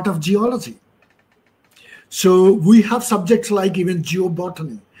is part of geology. So we have subjects like even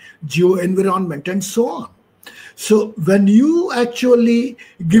geobotany, geoenvironment, and so on. So when you actually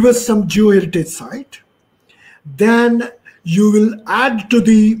give us some geoheritage site, then you will add to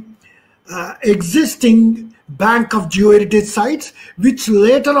the existing bank of geoheritage sites, which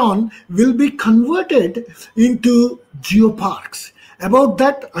later on will be converted into geoparks. About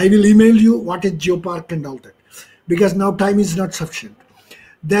that, I will email you what is geopark and all that, because now time is not sufficient.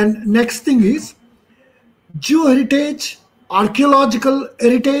 Then next thing is geoheritage, archaeological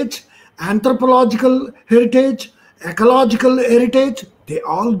heritage, anthropological heritage, ecological heritage, they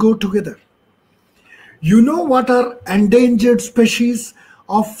all go together. You know what are endangered species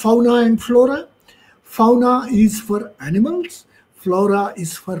of fauna and flora? Fauna is for animals, flora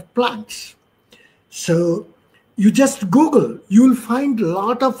is for plants. So you just Google, you will find a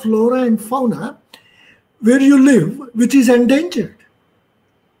lot of flora and fauna where you live, which is endangered.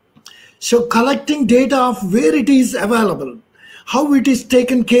 So collecting data of where it is available, how it is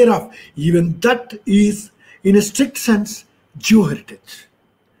taken care of, even that is, in a strict sense, geoheritage.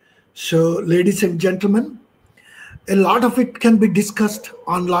 So, ladies and gentlemen, a lot of it can be discussed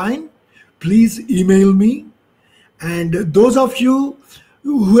online. Please email me. And those of you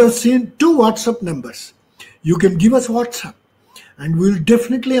who have seen 2 WhatsApp numbers, you can give us WhatsApp, and we'll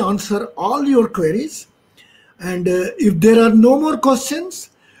definitely answer all your queries. And if there are no more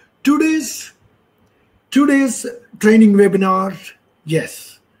questions, today's training webinar,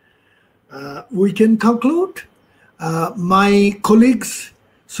 yes, we can conclude. My colleagues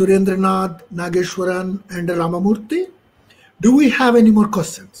Surendranath, Nageshwaran, and Ramamurthy, do we have any more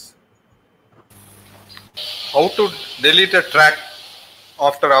questions? How to delete a track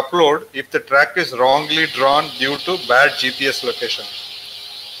after upload if the track is wrongly drawn due to bad GPS location?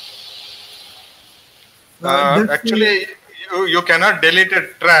 Actually, you cannot delete a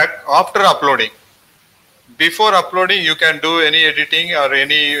track after uploading. Before uploading, you can do any editing or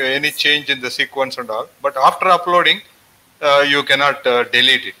any change in the sequence and all. But after uploading, you cannot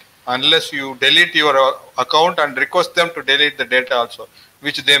delete it unless you delete your account and request them to delete the data also,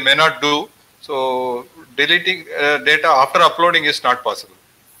 which they may not do. So deleting data after uploading is not possible.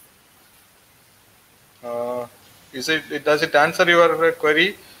 Does it answer your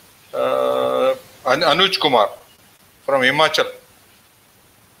query? Anuj Kumar from Himachal.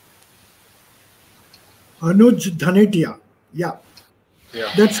 Anuj Dhanetia. Yeah.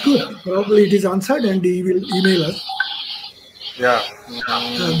 That's good. Probably it is answered and he will email us. Yeah.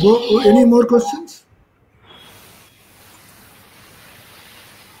 Any more questions?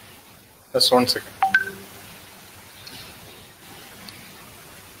 Just 1 second.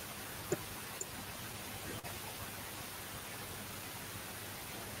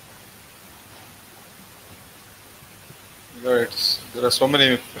 There are so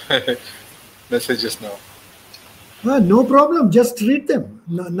many messages now. No problem. Just read them.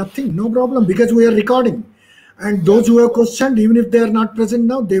 Nothing. No problem, because we are recording. And those who have questioned, even if they are not present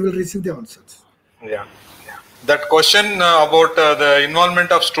now, they will receive the answers. Yeah. That question about the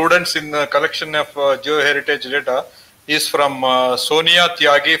involvement of students in the collection of geoheritage data is from Sonia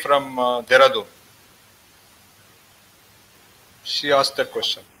Tyagi from Dehradun. She asked that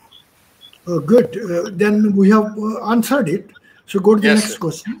question. Oh, good. Then we have answered it. So go to the next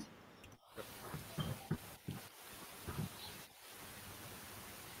question.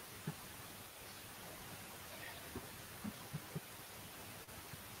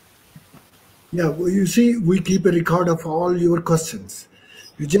 Yeah, you see, we keep a record of all your questions.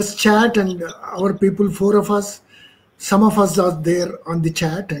 You just chat, and our people, 4 of us, some of us are there on the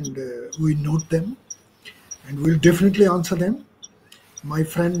chat, and we note them, and we'll definitely answer them. My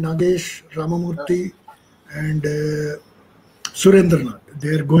friend Nagesh, Ramamurthy, and Surendranath. They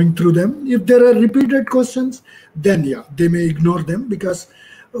are going through them. If there are repeated questions, then yeah, they may ignore them because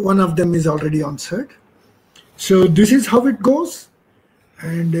one of them is already answered. So this is how it goes,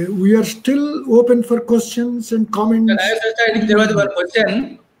 and we are still open for questions and comments. I think there was one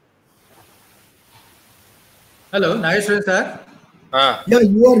question. Hello, Nageshwaran sir. Yeah,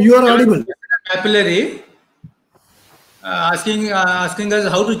 you are audible. Mapillary asking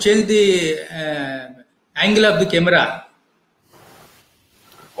us how to change the angle of the camera.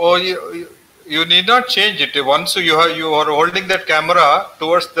 Oh, you need not change it. Once you are holding that camera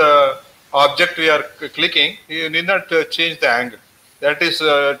towards the object we are clicking, you need not change the angle. That is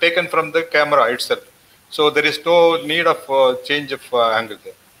taken from the camera itself. So there is no need of change of angle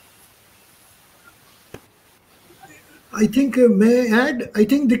there. I think, may I add, I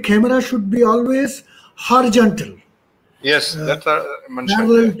think the camera should be always horizontal. Yes, that's mentioned.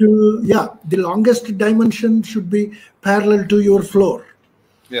 Parallel to, yeah, the longest dimension should be parallel to your floor.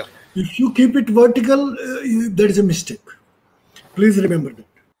 Yeah. If you keep it vertical, there is a mistake. Please remember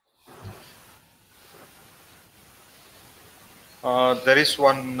that. There is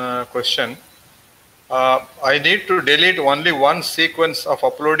one question. I need to delete only one sequence of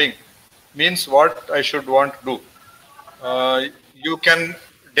uploading. Means what I should want to do. You can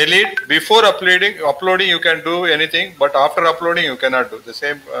delete before uploading. Uploading you can do anything, but after uploading you cannot do the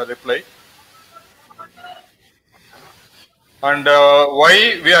same reply. And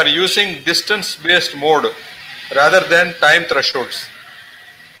why we are using distance-based mode rather than time thresholds?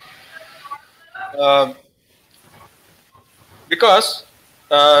 Because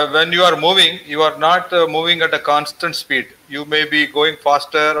when you are moving, you are not moving at a constant speed. You may be going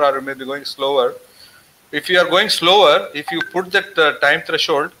faster or you may be going slower. If you are going slower, if you put that time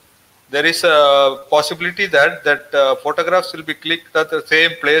threshold, there is a possibility that photographs will be clicked at the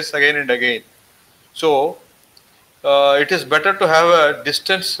same place again and again. So it is better to have a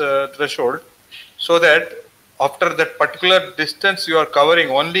distance threshold, so that after that particular distance you are covering,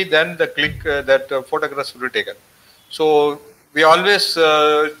 only then the click that photographs will be taken. So we always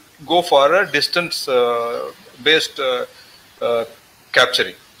go for a distance based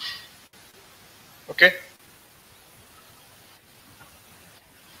capturing. Okay.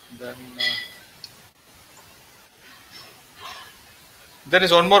 Then there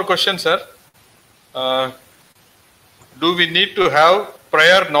is one more question, sir. Do we need to have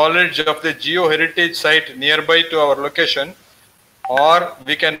prior knowledge of the geoheritage site nearby to our location, or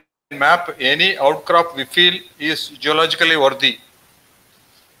we can map any outcrop we feel is geologically worthy?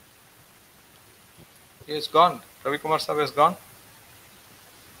 He is gone. Ravi Kumar Sahab is gone.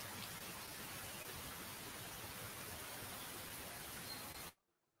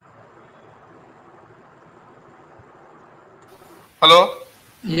 Hello?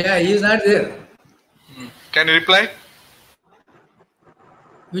 Yeah, he is not there. Can you reply?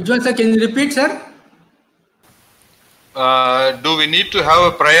 Which one, sir? Can you repeat, sir? Do we need to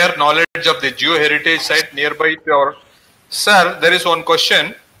have a prior knowledge of the geoheritage site nearby to our... Sir, there is one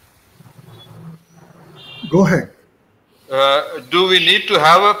question. Go ahead. Do we need to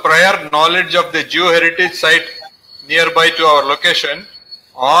have a prior knowledge of the geoheritage site nearby to our location,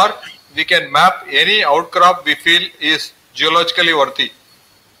 or we can map any outcrop we feel is geologically worthy?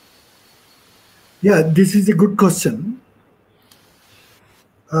 Yeah, this is a good question.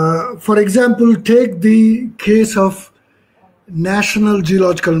 For example, take the case of national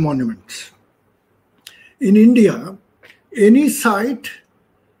geological monuments. In India, any site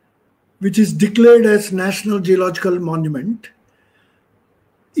which is declared as national geological monument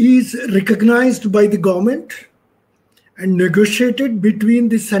is recognized by the government and negotiated between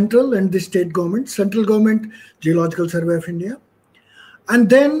the central and the state government, central government, Geological Survey of India. And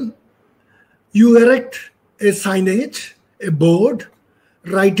then you erect a signage, a board,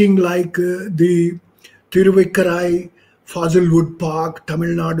 writing like the Tiruvekkarai, Fossilwood Park, Tamil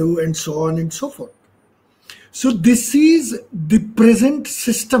Nadu, and so on and so forth. So this is the present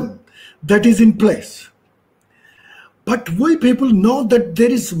system that is in place. But we people know that there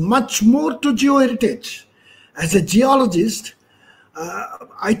is much more to geoheritage. As a geologist,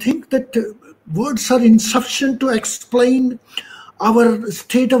 I think that words are insufficient to explain our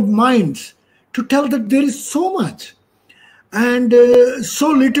state of minds, to tell that there is so much and so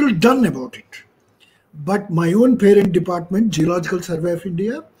little done about it. But my own parent department, Geological Survey of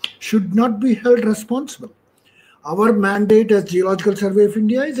India, should not be held responsible. Our mandate as Geological Survey of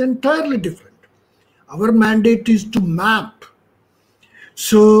India is entirely different. Our mandate is to map.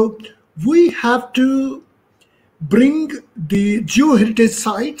 So we have to bring the geoheritage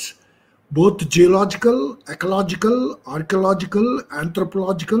sites, both geological, ecological, archaeological,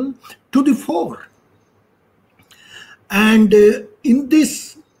 anthropological, to the fore. And in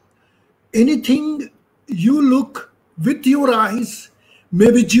this, anything you look with your eyes may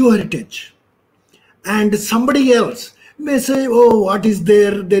be geoheritage. And somebody else may say, oh, what is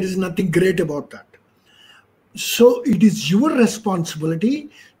there? There is nothing great about that. So it is your responsibility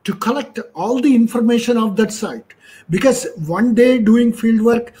to collect all the information of that site. Because one day doing field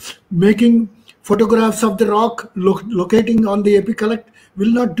work, making photographs of the rock, locating on the EpiCollect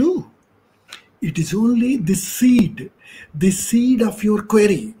will not do. It is only the seed of your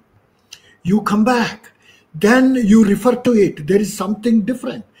query. You come back, then you refer to it. There is something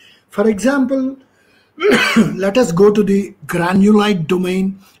different. For example, let us go to the granulite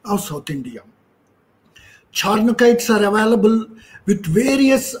domain of South India. Charnokites are available with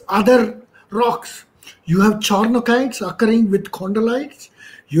various other rocks. You have charnokites occurring with chondrites.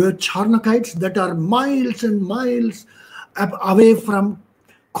 You have charnokites that are miles and miles away from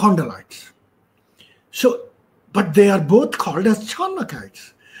chondrites. So, but they are both called as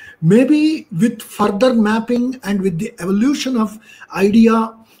charnokites. Maybe with further mapping and with the evolution of idea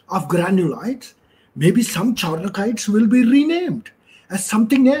of granulites, maybe some charnokites will be renamed as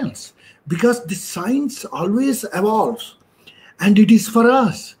something else, because the science always evolves. And it is for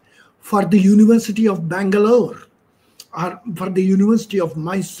us, for the University of Bangalore or for the University of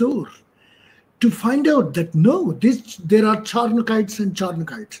Mysore, to find out that no, there are charnokites and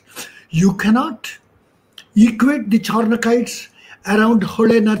charnokites. You cannot equate the charnokites around Hole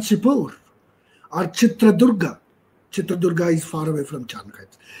Narsipur or Chitradurga. Chitradurga is far away from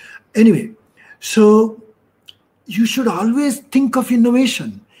charnokites. Anyway, so you should always think of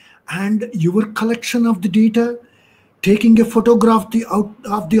innovation, and your collection of the data, taking a photograph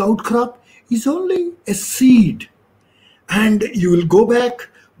of the outcrop is only a seed. And you will go back,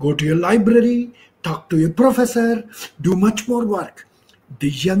 go to your library, talk to your professor, do much more work. The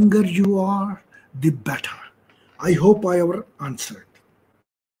younger you are, the better. I hope I have answered.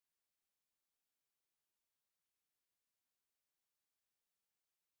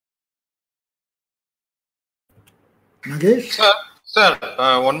 Nagesh? Sir,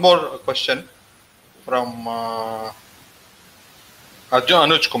 one more question from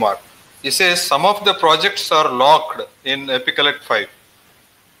Anuj Kumar. He says some of the projects are locked in EpiCollect 5.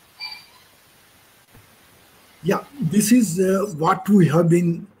 Yeah, this is what we have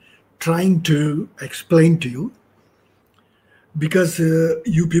been trying to explain to you, because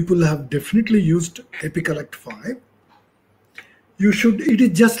you people have definitely used EpiCollect 5. You should, it is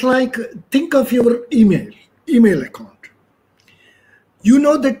just like, think of your email account. You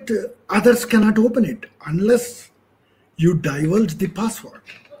know that others cannot open it unless you divulge the password.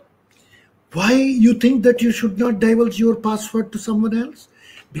 Why you think that you should not divulge your password to someone else?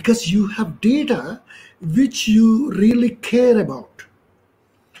 Because you have data which you really care about.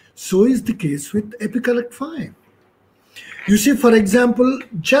 So is the case with EpiCollect 5. You see, for example,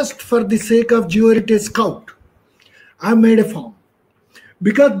 just for the sake of Geoheritage Scout, I made a form.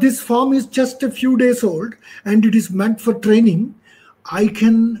 Because this form is just a few days old and it is meant for training, I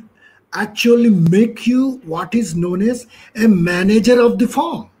can actually make you what is known as a manager of the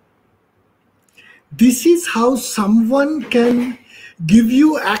form. This is how someone can give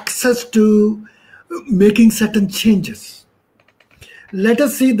you access to making certain changes. Let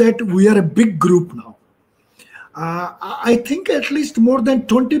us see that we are a big group now. I think at least more than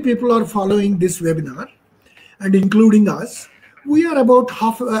 20 people are following this webinar, and including us, we are about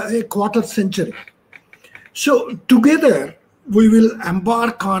a quarter century. So together we will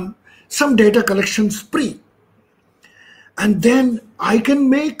embark on some data collection spree. And then I can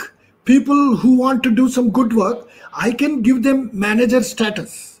make people who want to do some good work, I can give them manager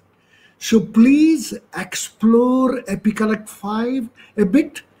status. So please explore EpiCollect 5 a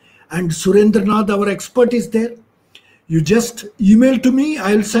bit, and Surendranath, our expert, is there. You just email to me,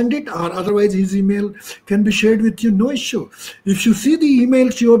 I'll send it, or otherwise his email can be shared with you, no issue. If you see the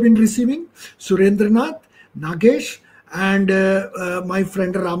emails you have been receiving, Surendranath, Nagesh, and my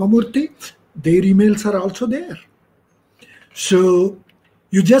friend Ramamurthy, their emails are also there. So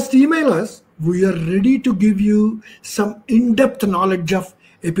you just email us, we are ready to give you some in-depth knowledge of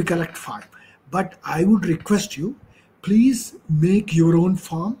EpiCollect 5. But I would request you, please make your own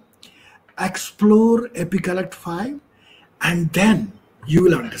form, explore EpiCollect 5, and then you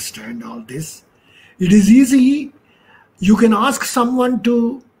will understand all this. It is easy. You can ask someone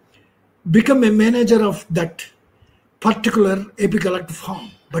to become a manager of that particular EpiCollect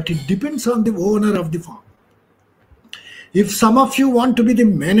form, but it depends on the owner of the form. If some of you want to be the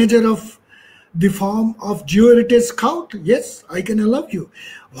manager of the form of Geoheritage Scout, yes, I can allow you.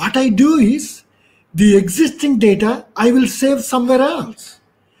 What I do is, the existing data I will save somewhere else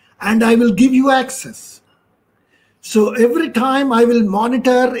and I will give you access. So every time I will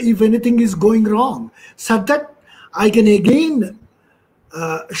monitor if anything is going wrong, so that I can again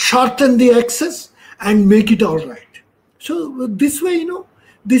shorten the axis and make it all right. So this way,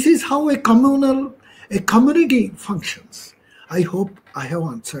 this is how a community functions. I hope I have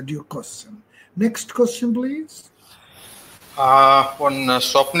answered your question. Next question, please. One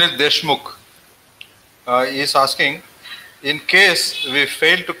Swapnil Deshmukh is asking, in case we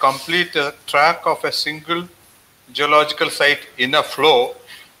fail to complete a track of a single geological site in a flow,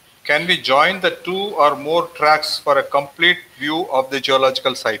 can we join the 2 or more tracks for a complete view of the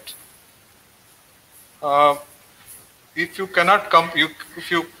geological site? If you cannot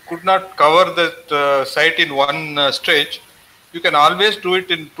if you could not cover that site in one stage, you can always do it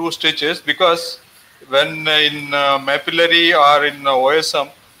in 2 stages, because when in Mapillary or in OSM,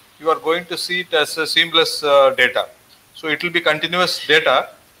 you are going to see it as a seamless data. So it will be continuous data,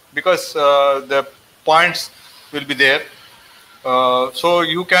 because the points will be there. So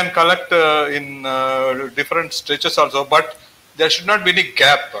you can collect in different stretches also, but there should not be any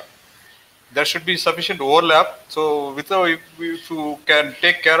gap. There should be sufficient overlap. So if you can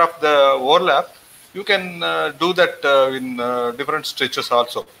take care of the overlap, you can do that in different stretches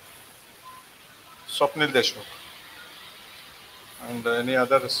also. Swapnil Deshmukh. And any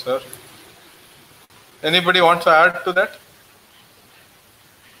others, sir? Anybody wants to add to that?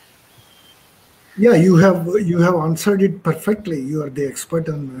 Yeah, you have answered it perfectly. You are the expert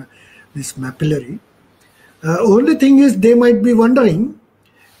on this Mapillary. Only thing is, they might be wondering,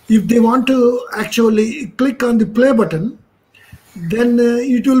 if they want to actually click on the play button, then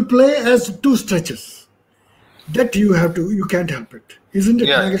it will play as 2 stretches. That you can't help it, isn't it,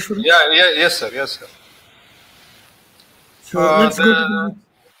 Nageshwaran? Yes, sir. So let's go to the...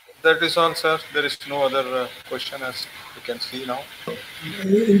 That is all, sir. There is no other question, as you can see now.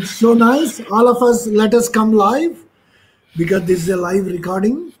 It's so nice. All of us, let us come live, because this is a live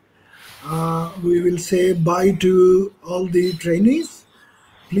recording. We will say bye to all the trainees.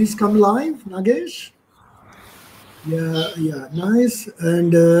 Please come live, Nagesh. Yeah, nice.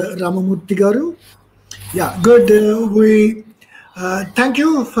 And Ramamurthy Garu. Yeah, good. We thank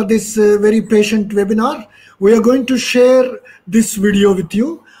you for this very patient webinar. We are going to share this video with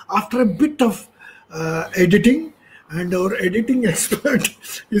you after a bit of editing, and our editing expert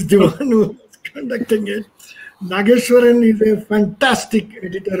is the one who is conducting it. Nageshwaran is a fantastic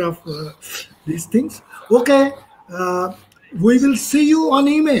editor of these things. Okay, we will see you on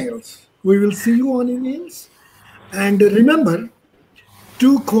emails. And remember,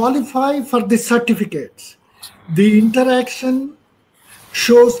 to qualify for the certificates, the interaction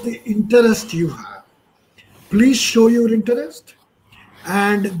shows the interest you have. Please show your interest.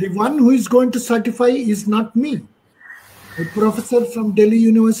 And the one who is going to certify is not me, a professor from Delhi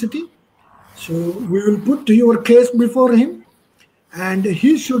University. So we will put your case before him, and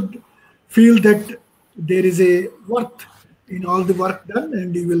he should feel that there is a worth in all the work done,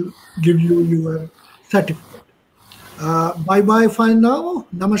 and he will give you your certificate. Bye for now.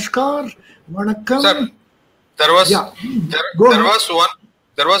 Namaskar. Vanakkam. Sir,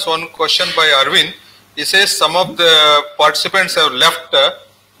 there was one question by Arvind. He says some of the participants have left.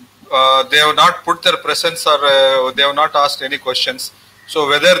 They have not put their presence, or they have not asked any questions. So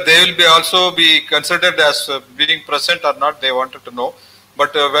whether they will also be considered as being present or not, they wanted to know.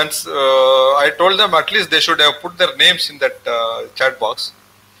 But once I told them, at least they should have put their names in that chat box.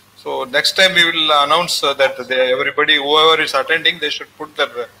 So next time we will announce that everybody, whoever is attending, they should put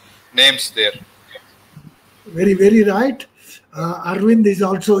their names there. Very, very right. Arvind is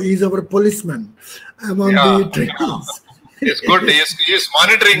our policeman among the trainees. It's good. He is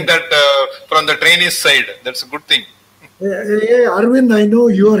monitoring that from the trainees' side. That's a good thing. Hey, Arvind, I know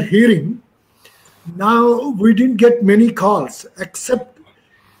you are hearing. Now, we didn't get many calls except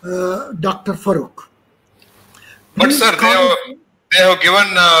Dr. Farooq. But sir, they have given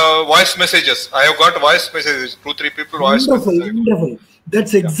voice messages. I have got voice messages. 2-3 people voice messages. Wonderful.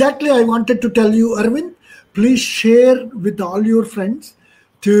 That's exactly I wanted to tell you, Arvind. Please share with all your friends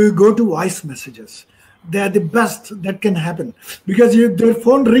to go to voice messages. They are the best that can happen, because if their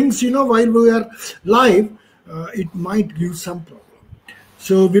phone rings, while we are live, it might give some problem.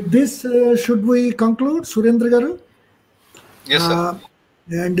 So with this, should we conclude, Surendra Garu? Yes, sir.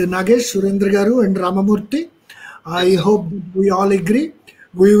 And Nagesh, Surendra Garu, and Ramamurthy. I hope we all agree.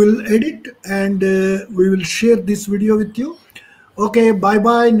 We will edit and we will share this video with you. Okay,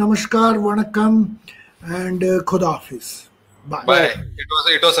 bye-bye, namaskar, vanakkam, and Khuda Hafiz. Bye. Bye.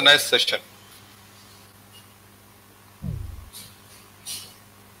 It was a nice session.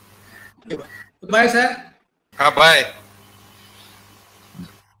 Goodbye, sir. Bye.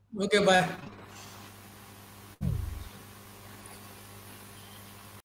 Okay, bye.